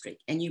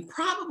district. And you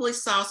probably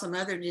saw some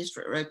other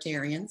district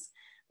Rotarians.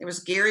 There was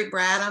Gary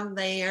Bradham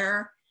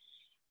there.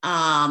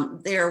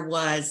 There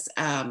was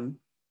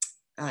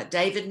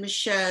David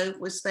Michaud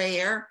was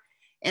there,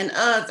 and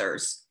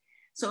others.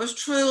 So it was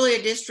truly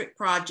a district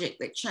project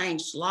that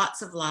changed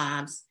lots of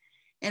lives.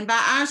 And by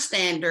our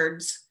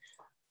standards,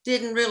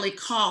 didn't really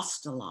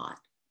cost a lot,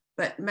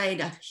 but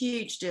made a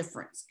huge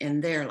difference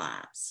in their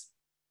lives.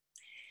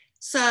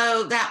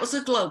 So that was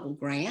a global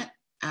grant.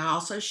 I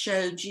also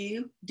showed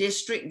you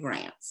district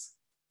grants.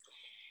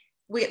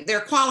 There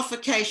are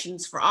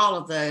qualifications for all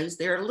of those.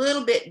 They're a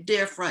little bit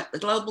different. The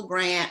global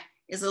grant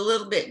is a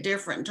little bit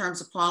different in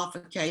terms of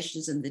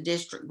qualifications than the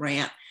district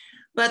grant,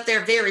 but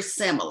they're very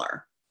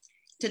similar.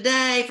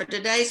 Today, for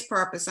today's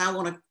purpose, I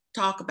want to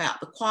talk about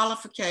the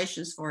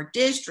qualifications for a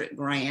district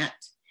grant,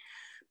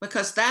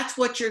 because that's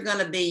what you're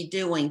going to be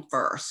doing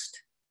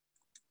first.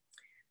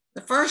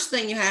 The first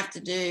thing you have to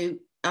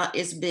do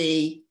is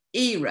be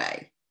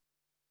E-Ray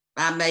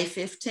by May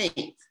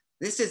 15th.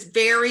 This is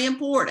very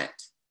important.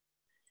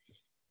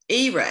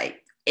 E-Ray,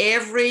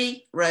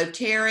 every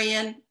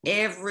Rotarian,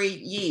 every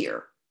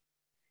year.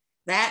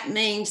 That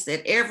means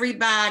that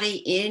everybody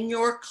in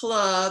your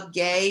club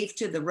gave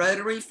to the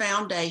Rotary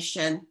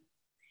Foundation,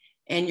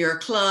 and your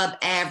club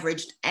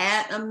averaged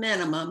at a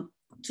minimum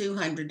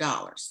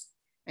 $200.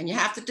 And you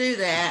have to do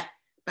that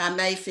by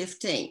May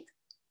 15th.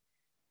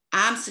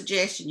 I'm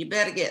suggesting you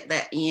better get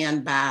that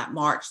in by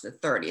March the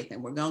 30th.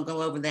 And we're going to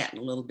go over that in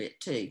a little bit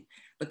too,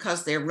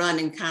 because they're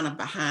running kind of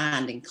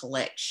behind in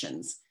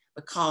collections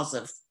because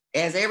of,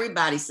 as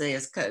everybody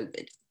says,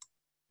 COVID.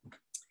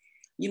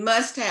 You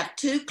must have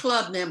 2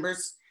 club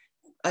members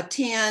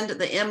attend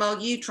the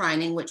MOU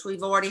training, which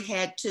we've already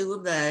had 2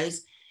 of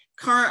those.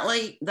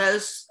 Currently,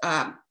 those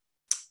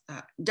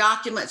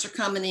documents are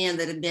coming in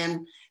that have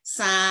been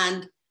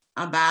signed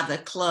by the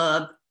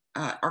club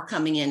are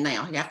coming in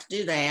now. You have to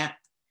do that.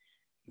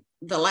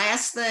 The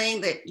last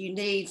thing that you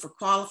need for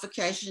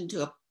qualification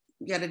to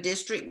get a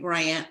district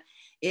grant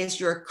is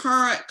your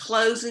current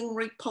closing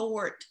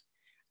report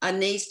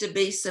needs to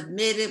be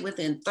submitted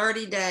within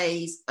 30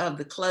 days of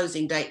the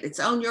closing date that's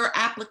on your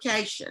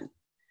application.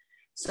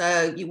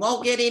 So you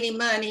won't get any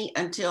money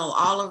until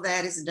all of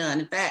that is done.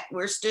 In fact,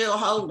 we're still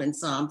holding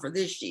some for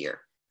this year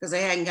because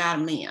they hadn't got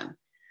them in.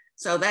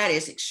 So that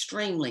is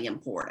extremely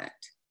important.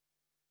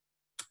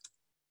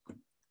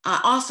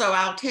 Also,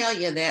 I'll tell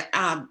you that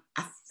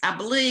I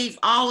believe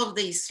all of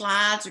these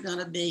slides are going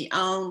to be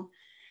on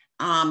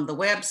the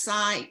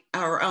website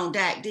or on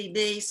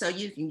DACDB, so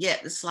you can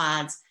get the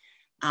slides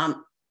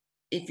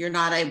if you're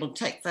not able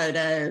to take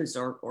photos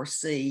or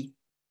see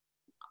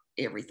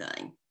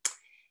everything.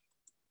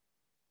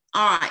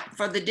 All right,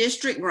 for the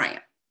district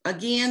grant,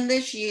 again,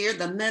 this year,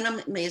 the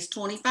minimum is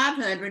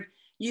 $2,500.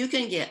 You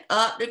can get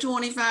up to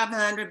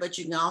 $2,500, but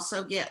you can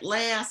also get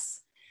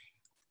less.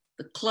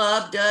 The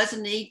club does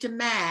need to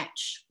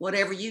match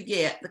whatever you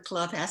get. The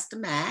club has to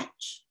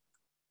match.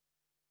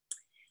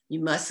 You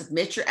must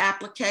submit your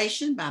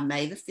application by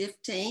May the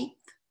 15th.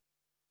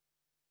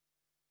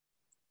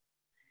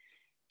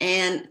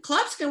 And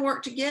clubs can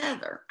work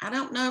together. I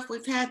don't know if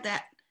we've had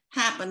that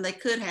happen. They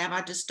could have,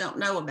 I just don't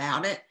know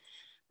about it.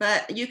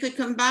 But you could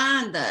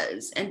combine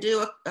those and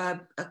do a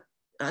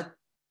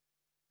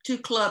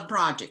 2-club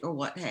project or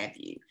what have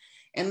you,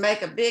 and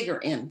make a bigger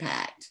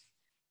impact.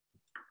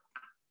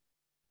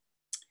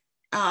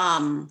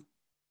 The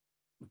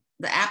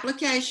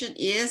application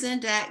is in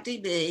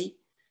DACDB.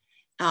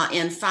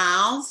 in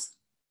files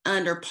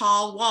under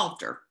Paul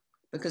Walter,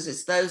 because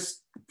it's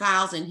those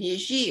files in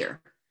his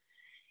year.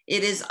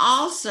 It is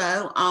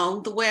also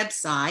on the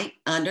website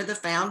under the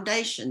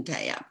Foundation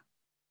tab,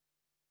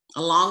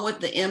 along with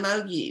the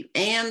MOU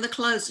and the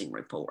closing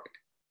report.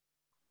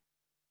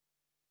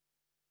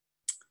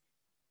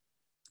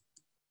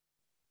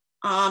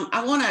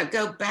 I want to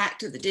go back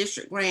to the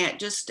district grant,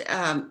 just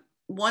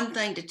one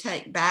thing to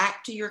take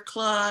back to your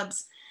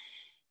clubs,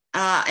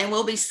 and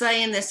we'll be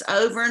saying this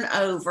over and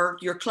over.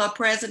 Your club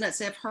presidents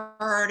have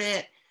heard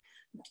it,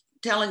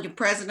 telling your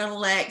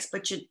president-elects,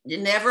 but you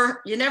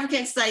never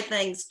can say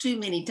things too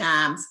many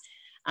times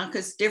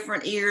because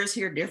different ears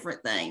hear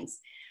different things.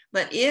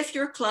 But if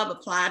your club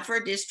applied for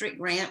a district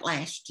grant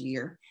last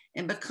year,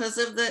 and because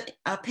of the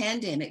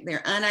pandemic,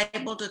 they're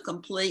unable to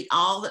complete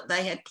all that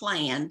they had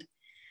planned,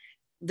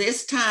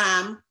 this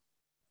time,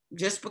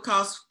 just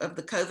because of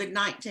the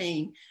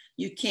COVID-19,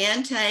 you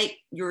can take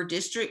your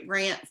district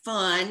grant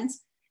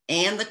funds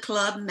and the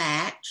club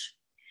match,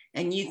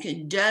 and you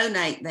can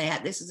donate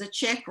that. This is a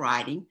check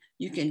writing.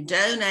 You can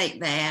donate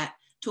that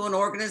to an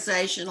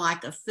organization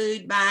like a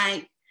food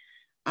bank.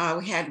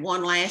 We had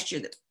one last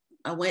year that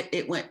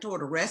it went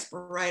toward a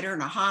respirator in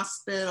a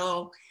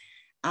hospital.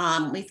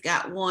 We've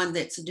got one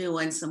that's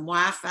doing some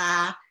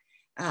Wi-Fi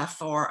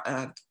for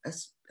a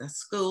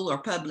school or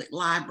public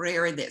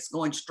library that's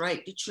going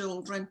straight to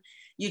children.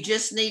 You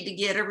just need to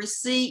get a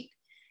receipt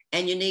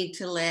and you need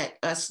to let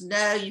us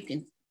know. You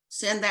can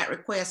send that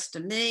request to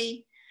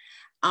me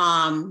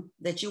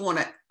that you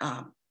want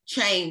to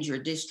change your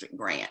district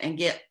grant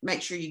and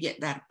make sure you get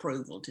that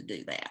approval to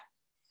do that.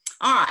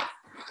 All right,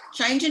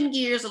 changing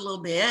gears a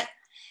little bit.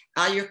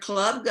 Your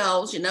club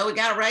goals, we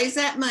got to raise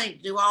that money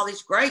to do all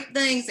these great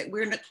things that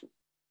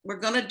we're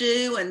going to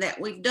do and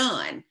that we've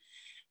done.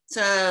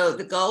 So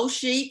the goal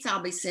sheets,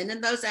 I'll be sending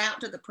those out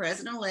to the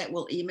president-elect.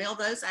 We'll email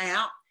those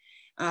out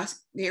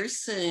very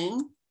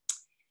soon.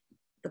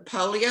 The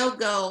polio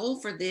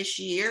goal for this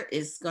year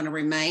is going to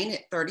remain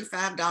at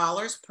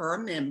 $35 per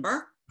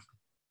member.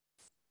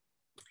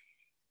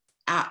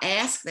 I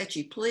ask that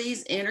you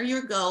please enter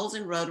your goals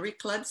in Rotary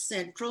Club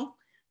Central.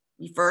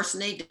 You first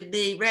need to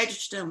be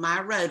registered on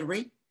My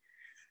Rotary.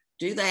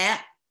 Do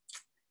that.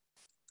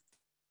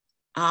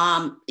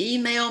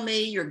 Email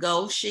me your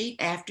goal sheet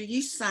after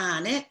you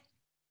sign it.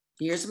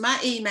 Here's my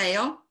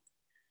email.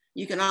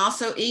 You can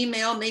also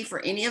email me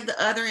for any of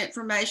the other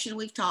information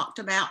we've talked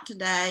about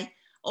today,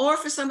 or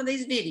for some of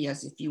these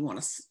videos if you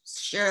want to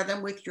share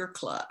them with your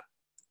club.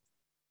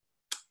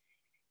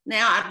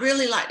 Now, I'd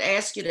really like to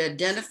ask you to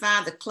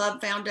identify the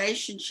club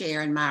foundation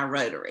chair in My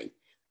Rotary.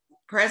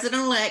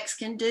 President-elects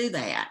can do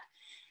that.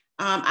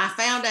 I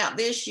found out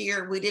this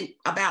year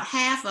about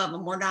half of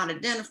them were not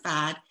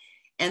identified,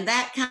 and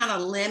that kind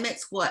of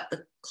limits what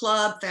the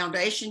club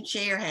foundation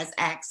chair has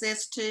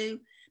access to,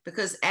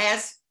 because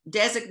as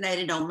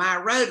designated on My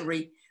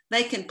Rotary,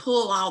 they can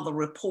pull all the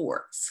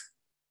reports.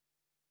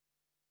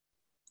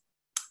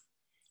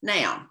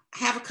 Now, I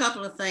have a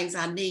couple of things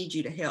I need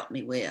you to help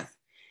me with.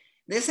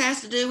 This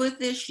has to do with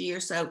this year,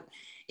 so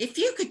if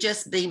you could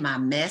just be my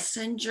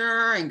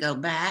messenger and go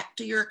back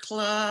to your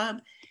club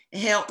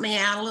and help me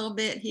out a little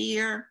bit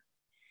here.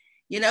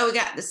 We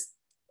got this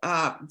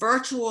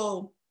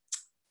virtual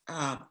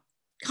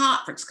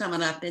conference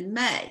coming up in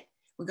May.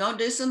 We're going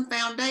to do some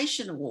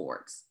foundation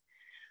awards.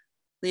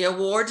 The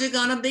awards are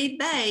going to be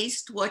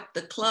based what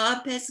the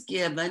club has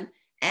given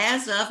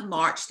as of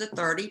March the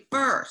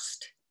 31st.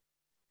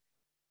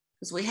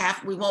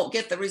 Because we won't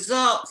get the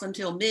results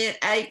until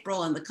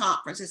mid-April, and the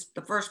conference is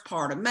the first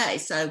part of May.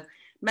 So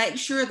make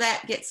sure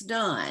that gets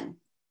done.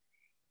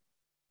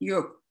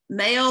 You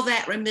mail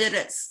that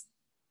remittance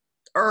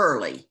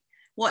early.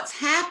 What's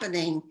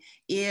happening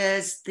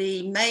is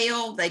the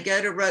mail,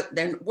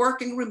 they're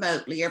working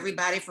remotely,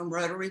 everybody from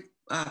Rotary,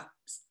 the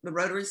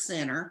Rotary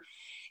Center.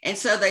 And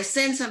so they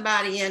send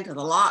somebody into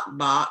the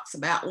lockbox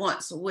about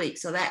once a week.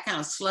 So that kind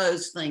of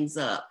slows things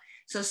up.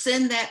 So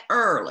send that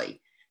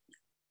early.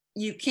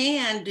 You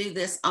can do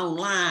this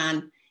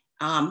online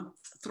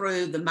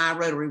through the My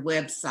Rotary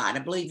website. I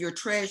believe your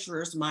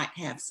treasurers might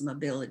have some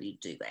ability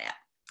to do that.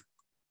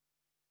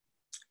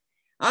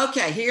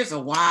 Okay, here's a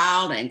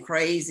wild and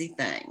crazy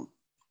thing.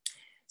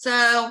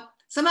 So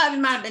some of you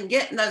might have been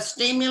getting those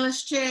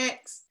stimulus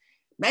checks.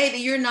 Maybe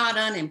you're not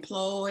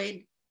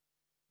unemployed.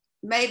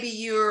 Maybe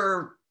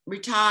you're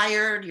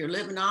retired, you're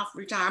living off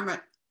retirement.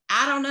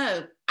 I don't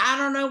know. I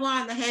don't know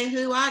why in the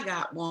hey-hoo I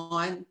got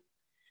one,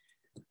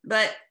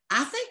 but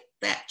I think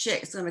that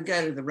check's going to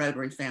go to the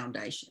Rotary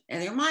Foundation.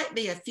 And there might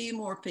be a few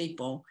more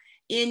people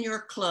in your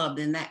club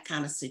in that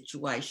kind of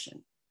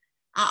situation.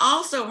 I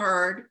also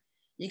heard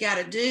you got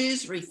a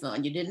dues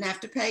refund. You didn't have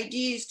to pay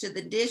dues to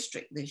the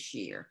district this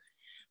year.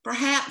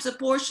 Perhaps a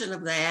portion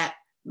of that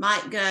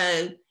might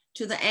go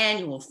to the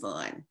annual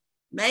fund,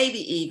 maybe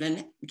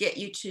even get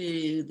you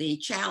to the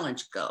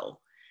challenge goal.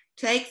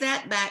 Take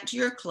that back to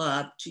your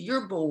club, to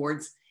your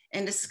boards,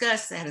 and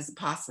discuss that as a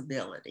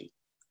possibility.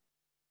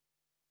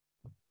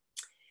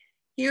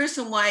 Here are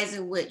some ways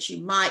in which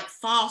you might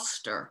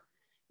foster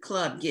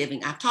club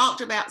giving. I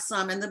talked about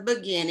some in the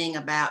beginning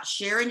about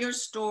sharing your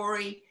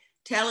story,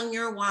 telling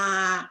your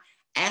why,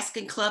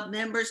 asking club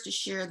members to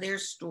share their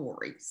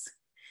stories.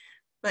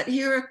 But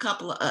here are a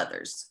couple of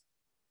others.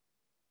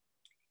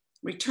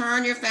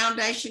 Return your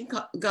foundation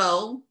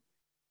goal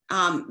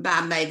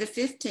by May the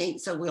 15th,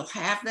 so we'll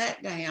have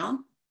that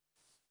down.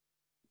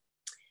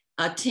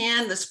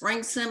 Attend the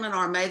spring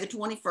seminar May the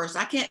 21st.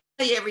 I can't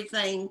tell you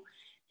everything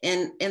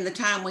in the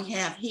time we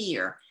have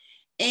here.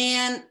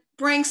 And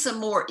bring some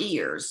more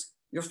ears.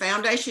 Your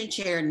foundation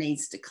chair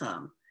needs to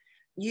come.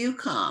 You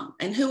come,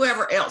 and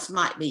whoever else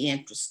might be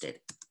interested.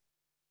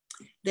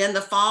 Then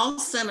the fall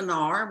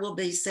seminar will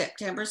be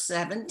September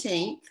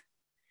 17th.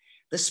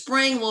 The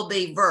spring will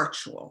be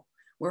virtual.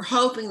 We're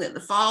hoping that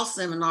the fall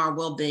seminar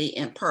will be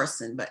in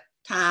person, but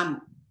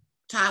time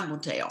will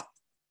tell.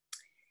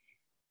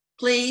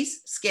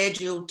 Please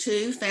schedule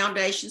 2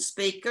 foundation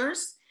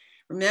speakers.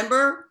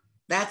 Remember,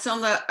 that's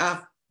on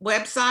the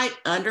website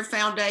under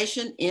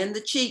foundation in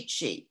the cheat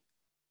sheet.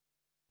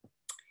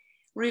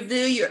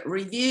 Review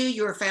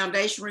your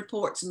foundation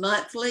reports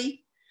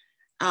monthly.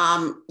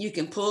 You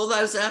can pull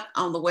those up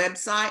on the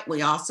website.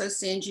 We also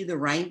send you the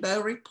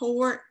rainbow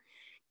report.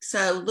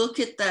 So look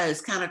at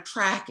those, kind of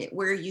track it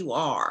where you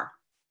are.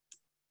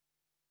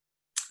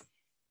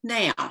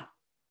 Now,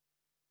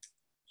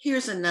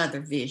 here's another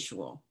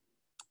visual.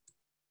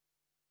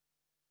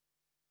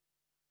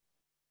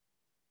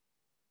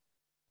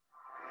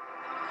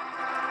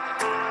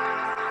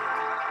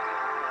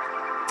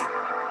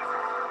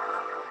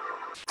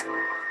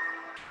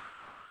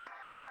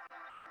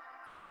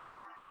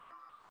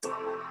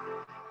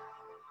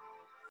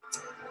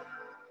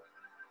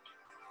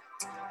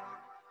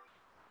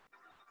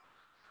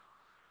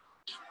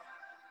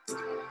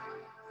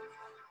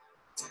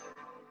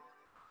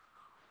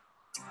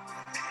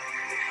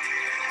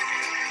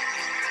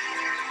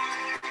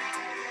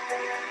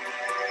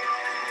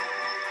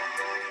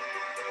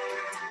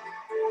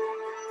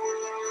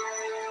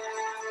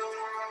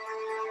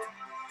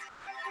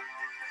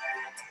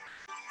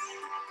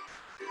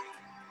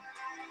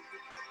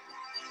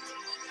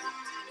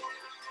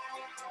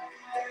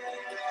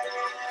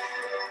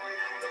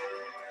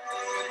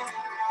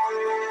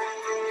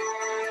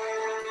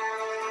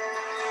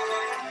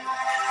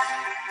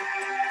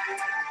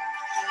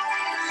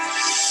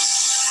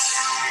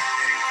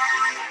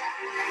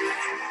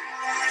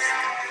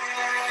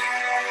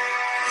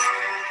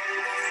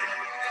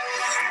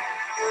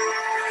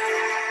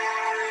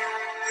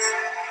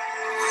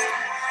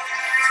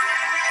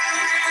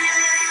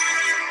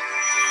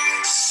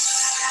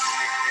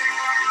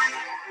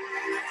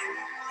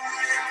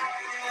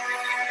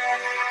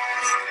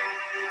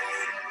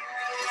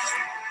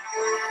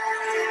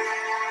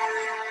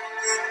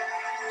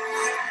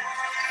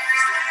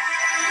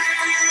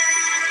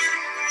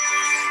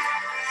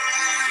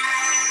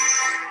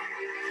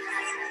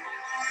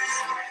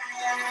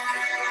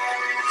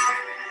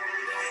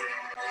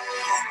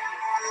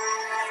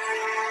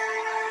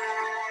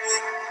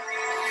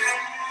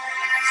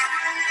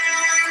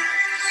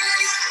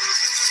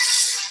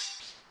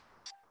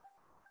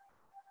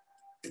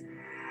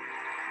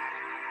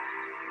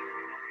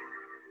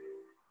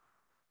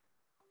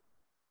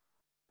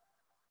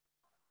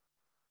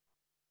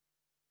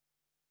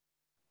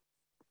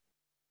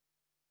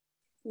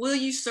 Will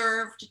you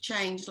serve to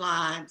change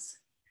lives?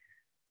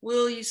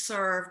 Will you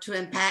serve to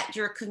impact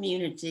your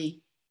community?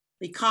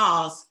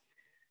 Because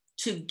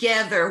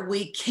together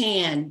we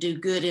can do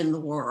good in the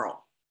world.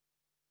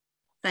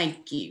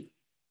 Thank you.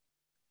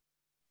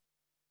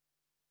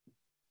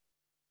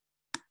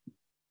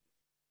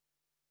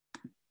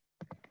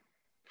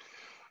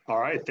 All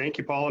right, thank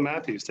you, Paula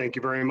Matthews. Thank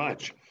you very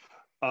much.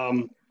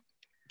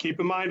 Keep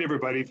in mind,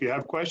 everybody, if you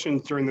have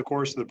questions during the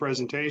course of the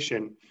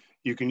presentation,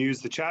 you can use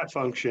the chat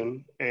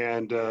function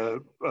and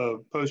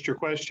post your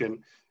question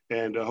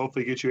and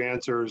hopefully get you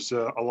answers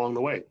along the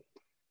way.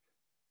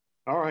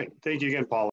 All right, thank you again, Paula.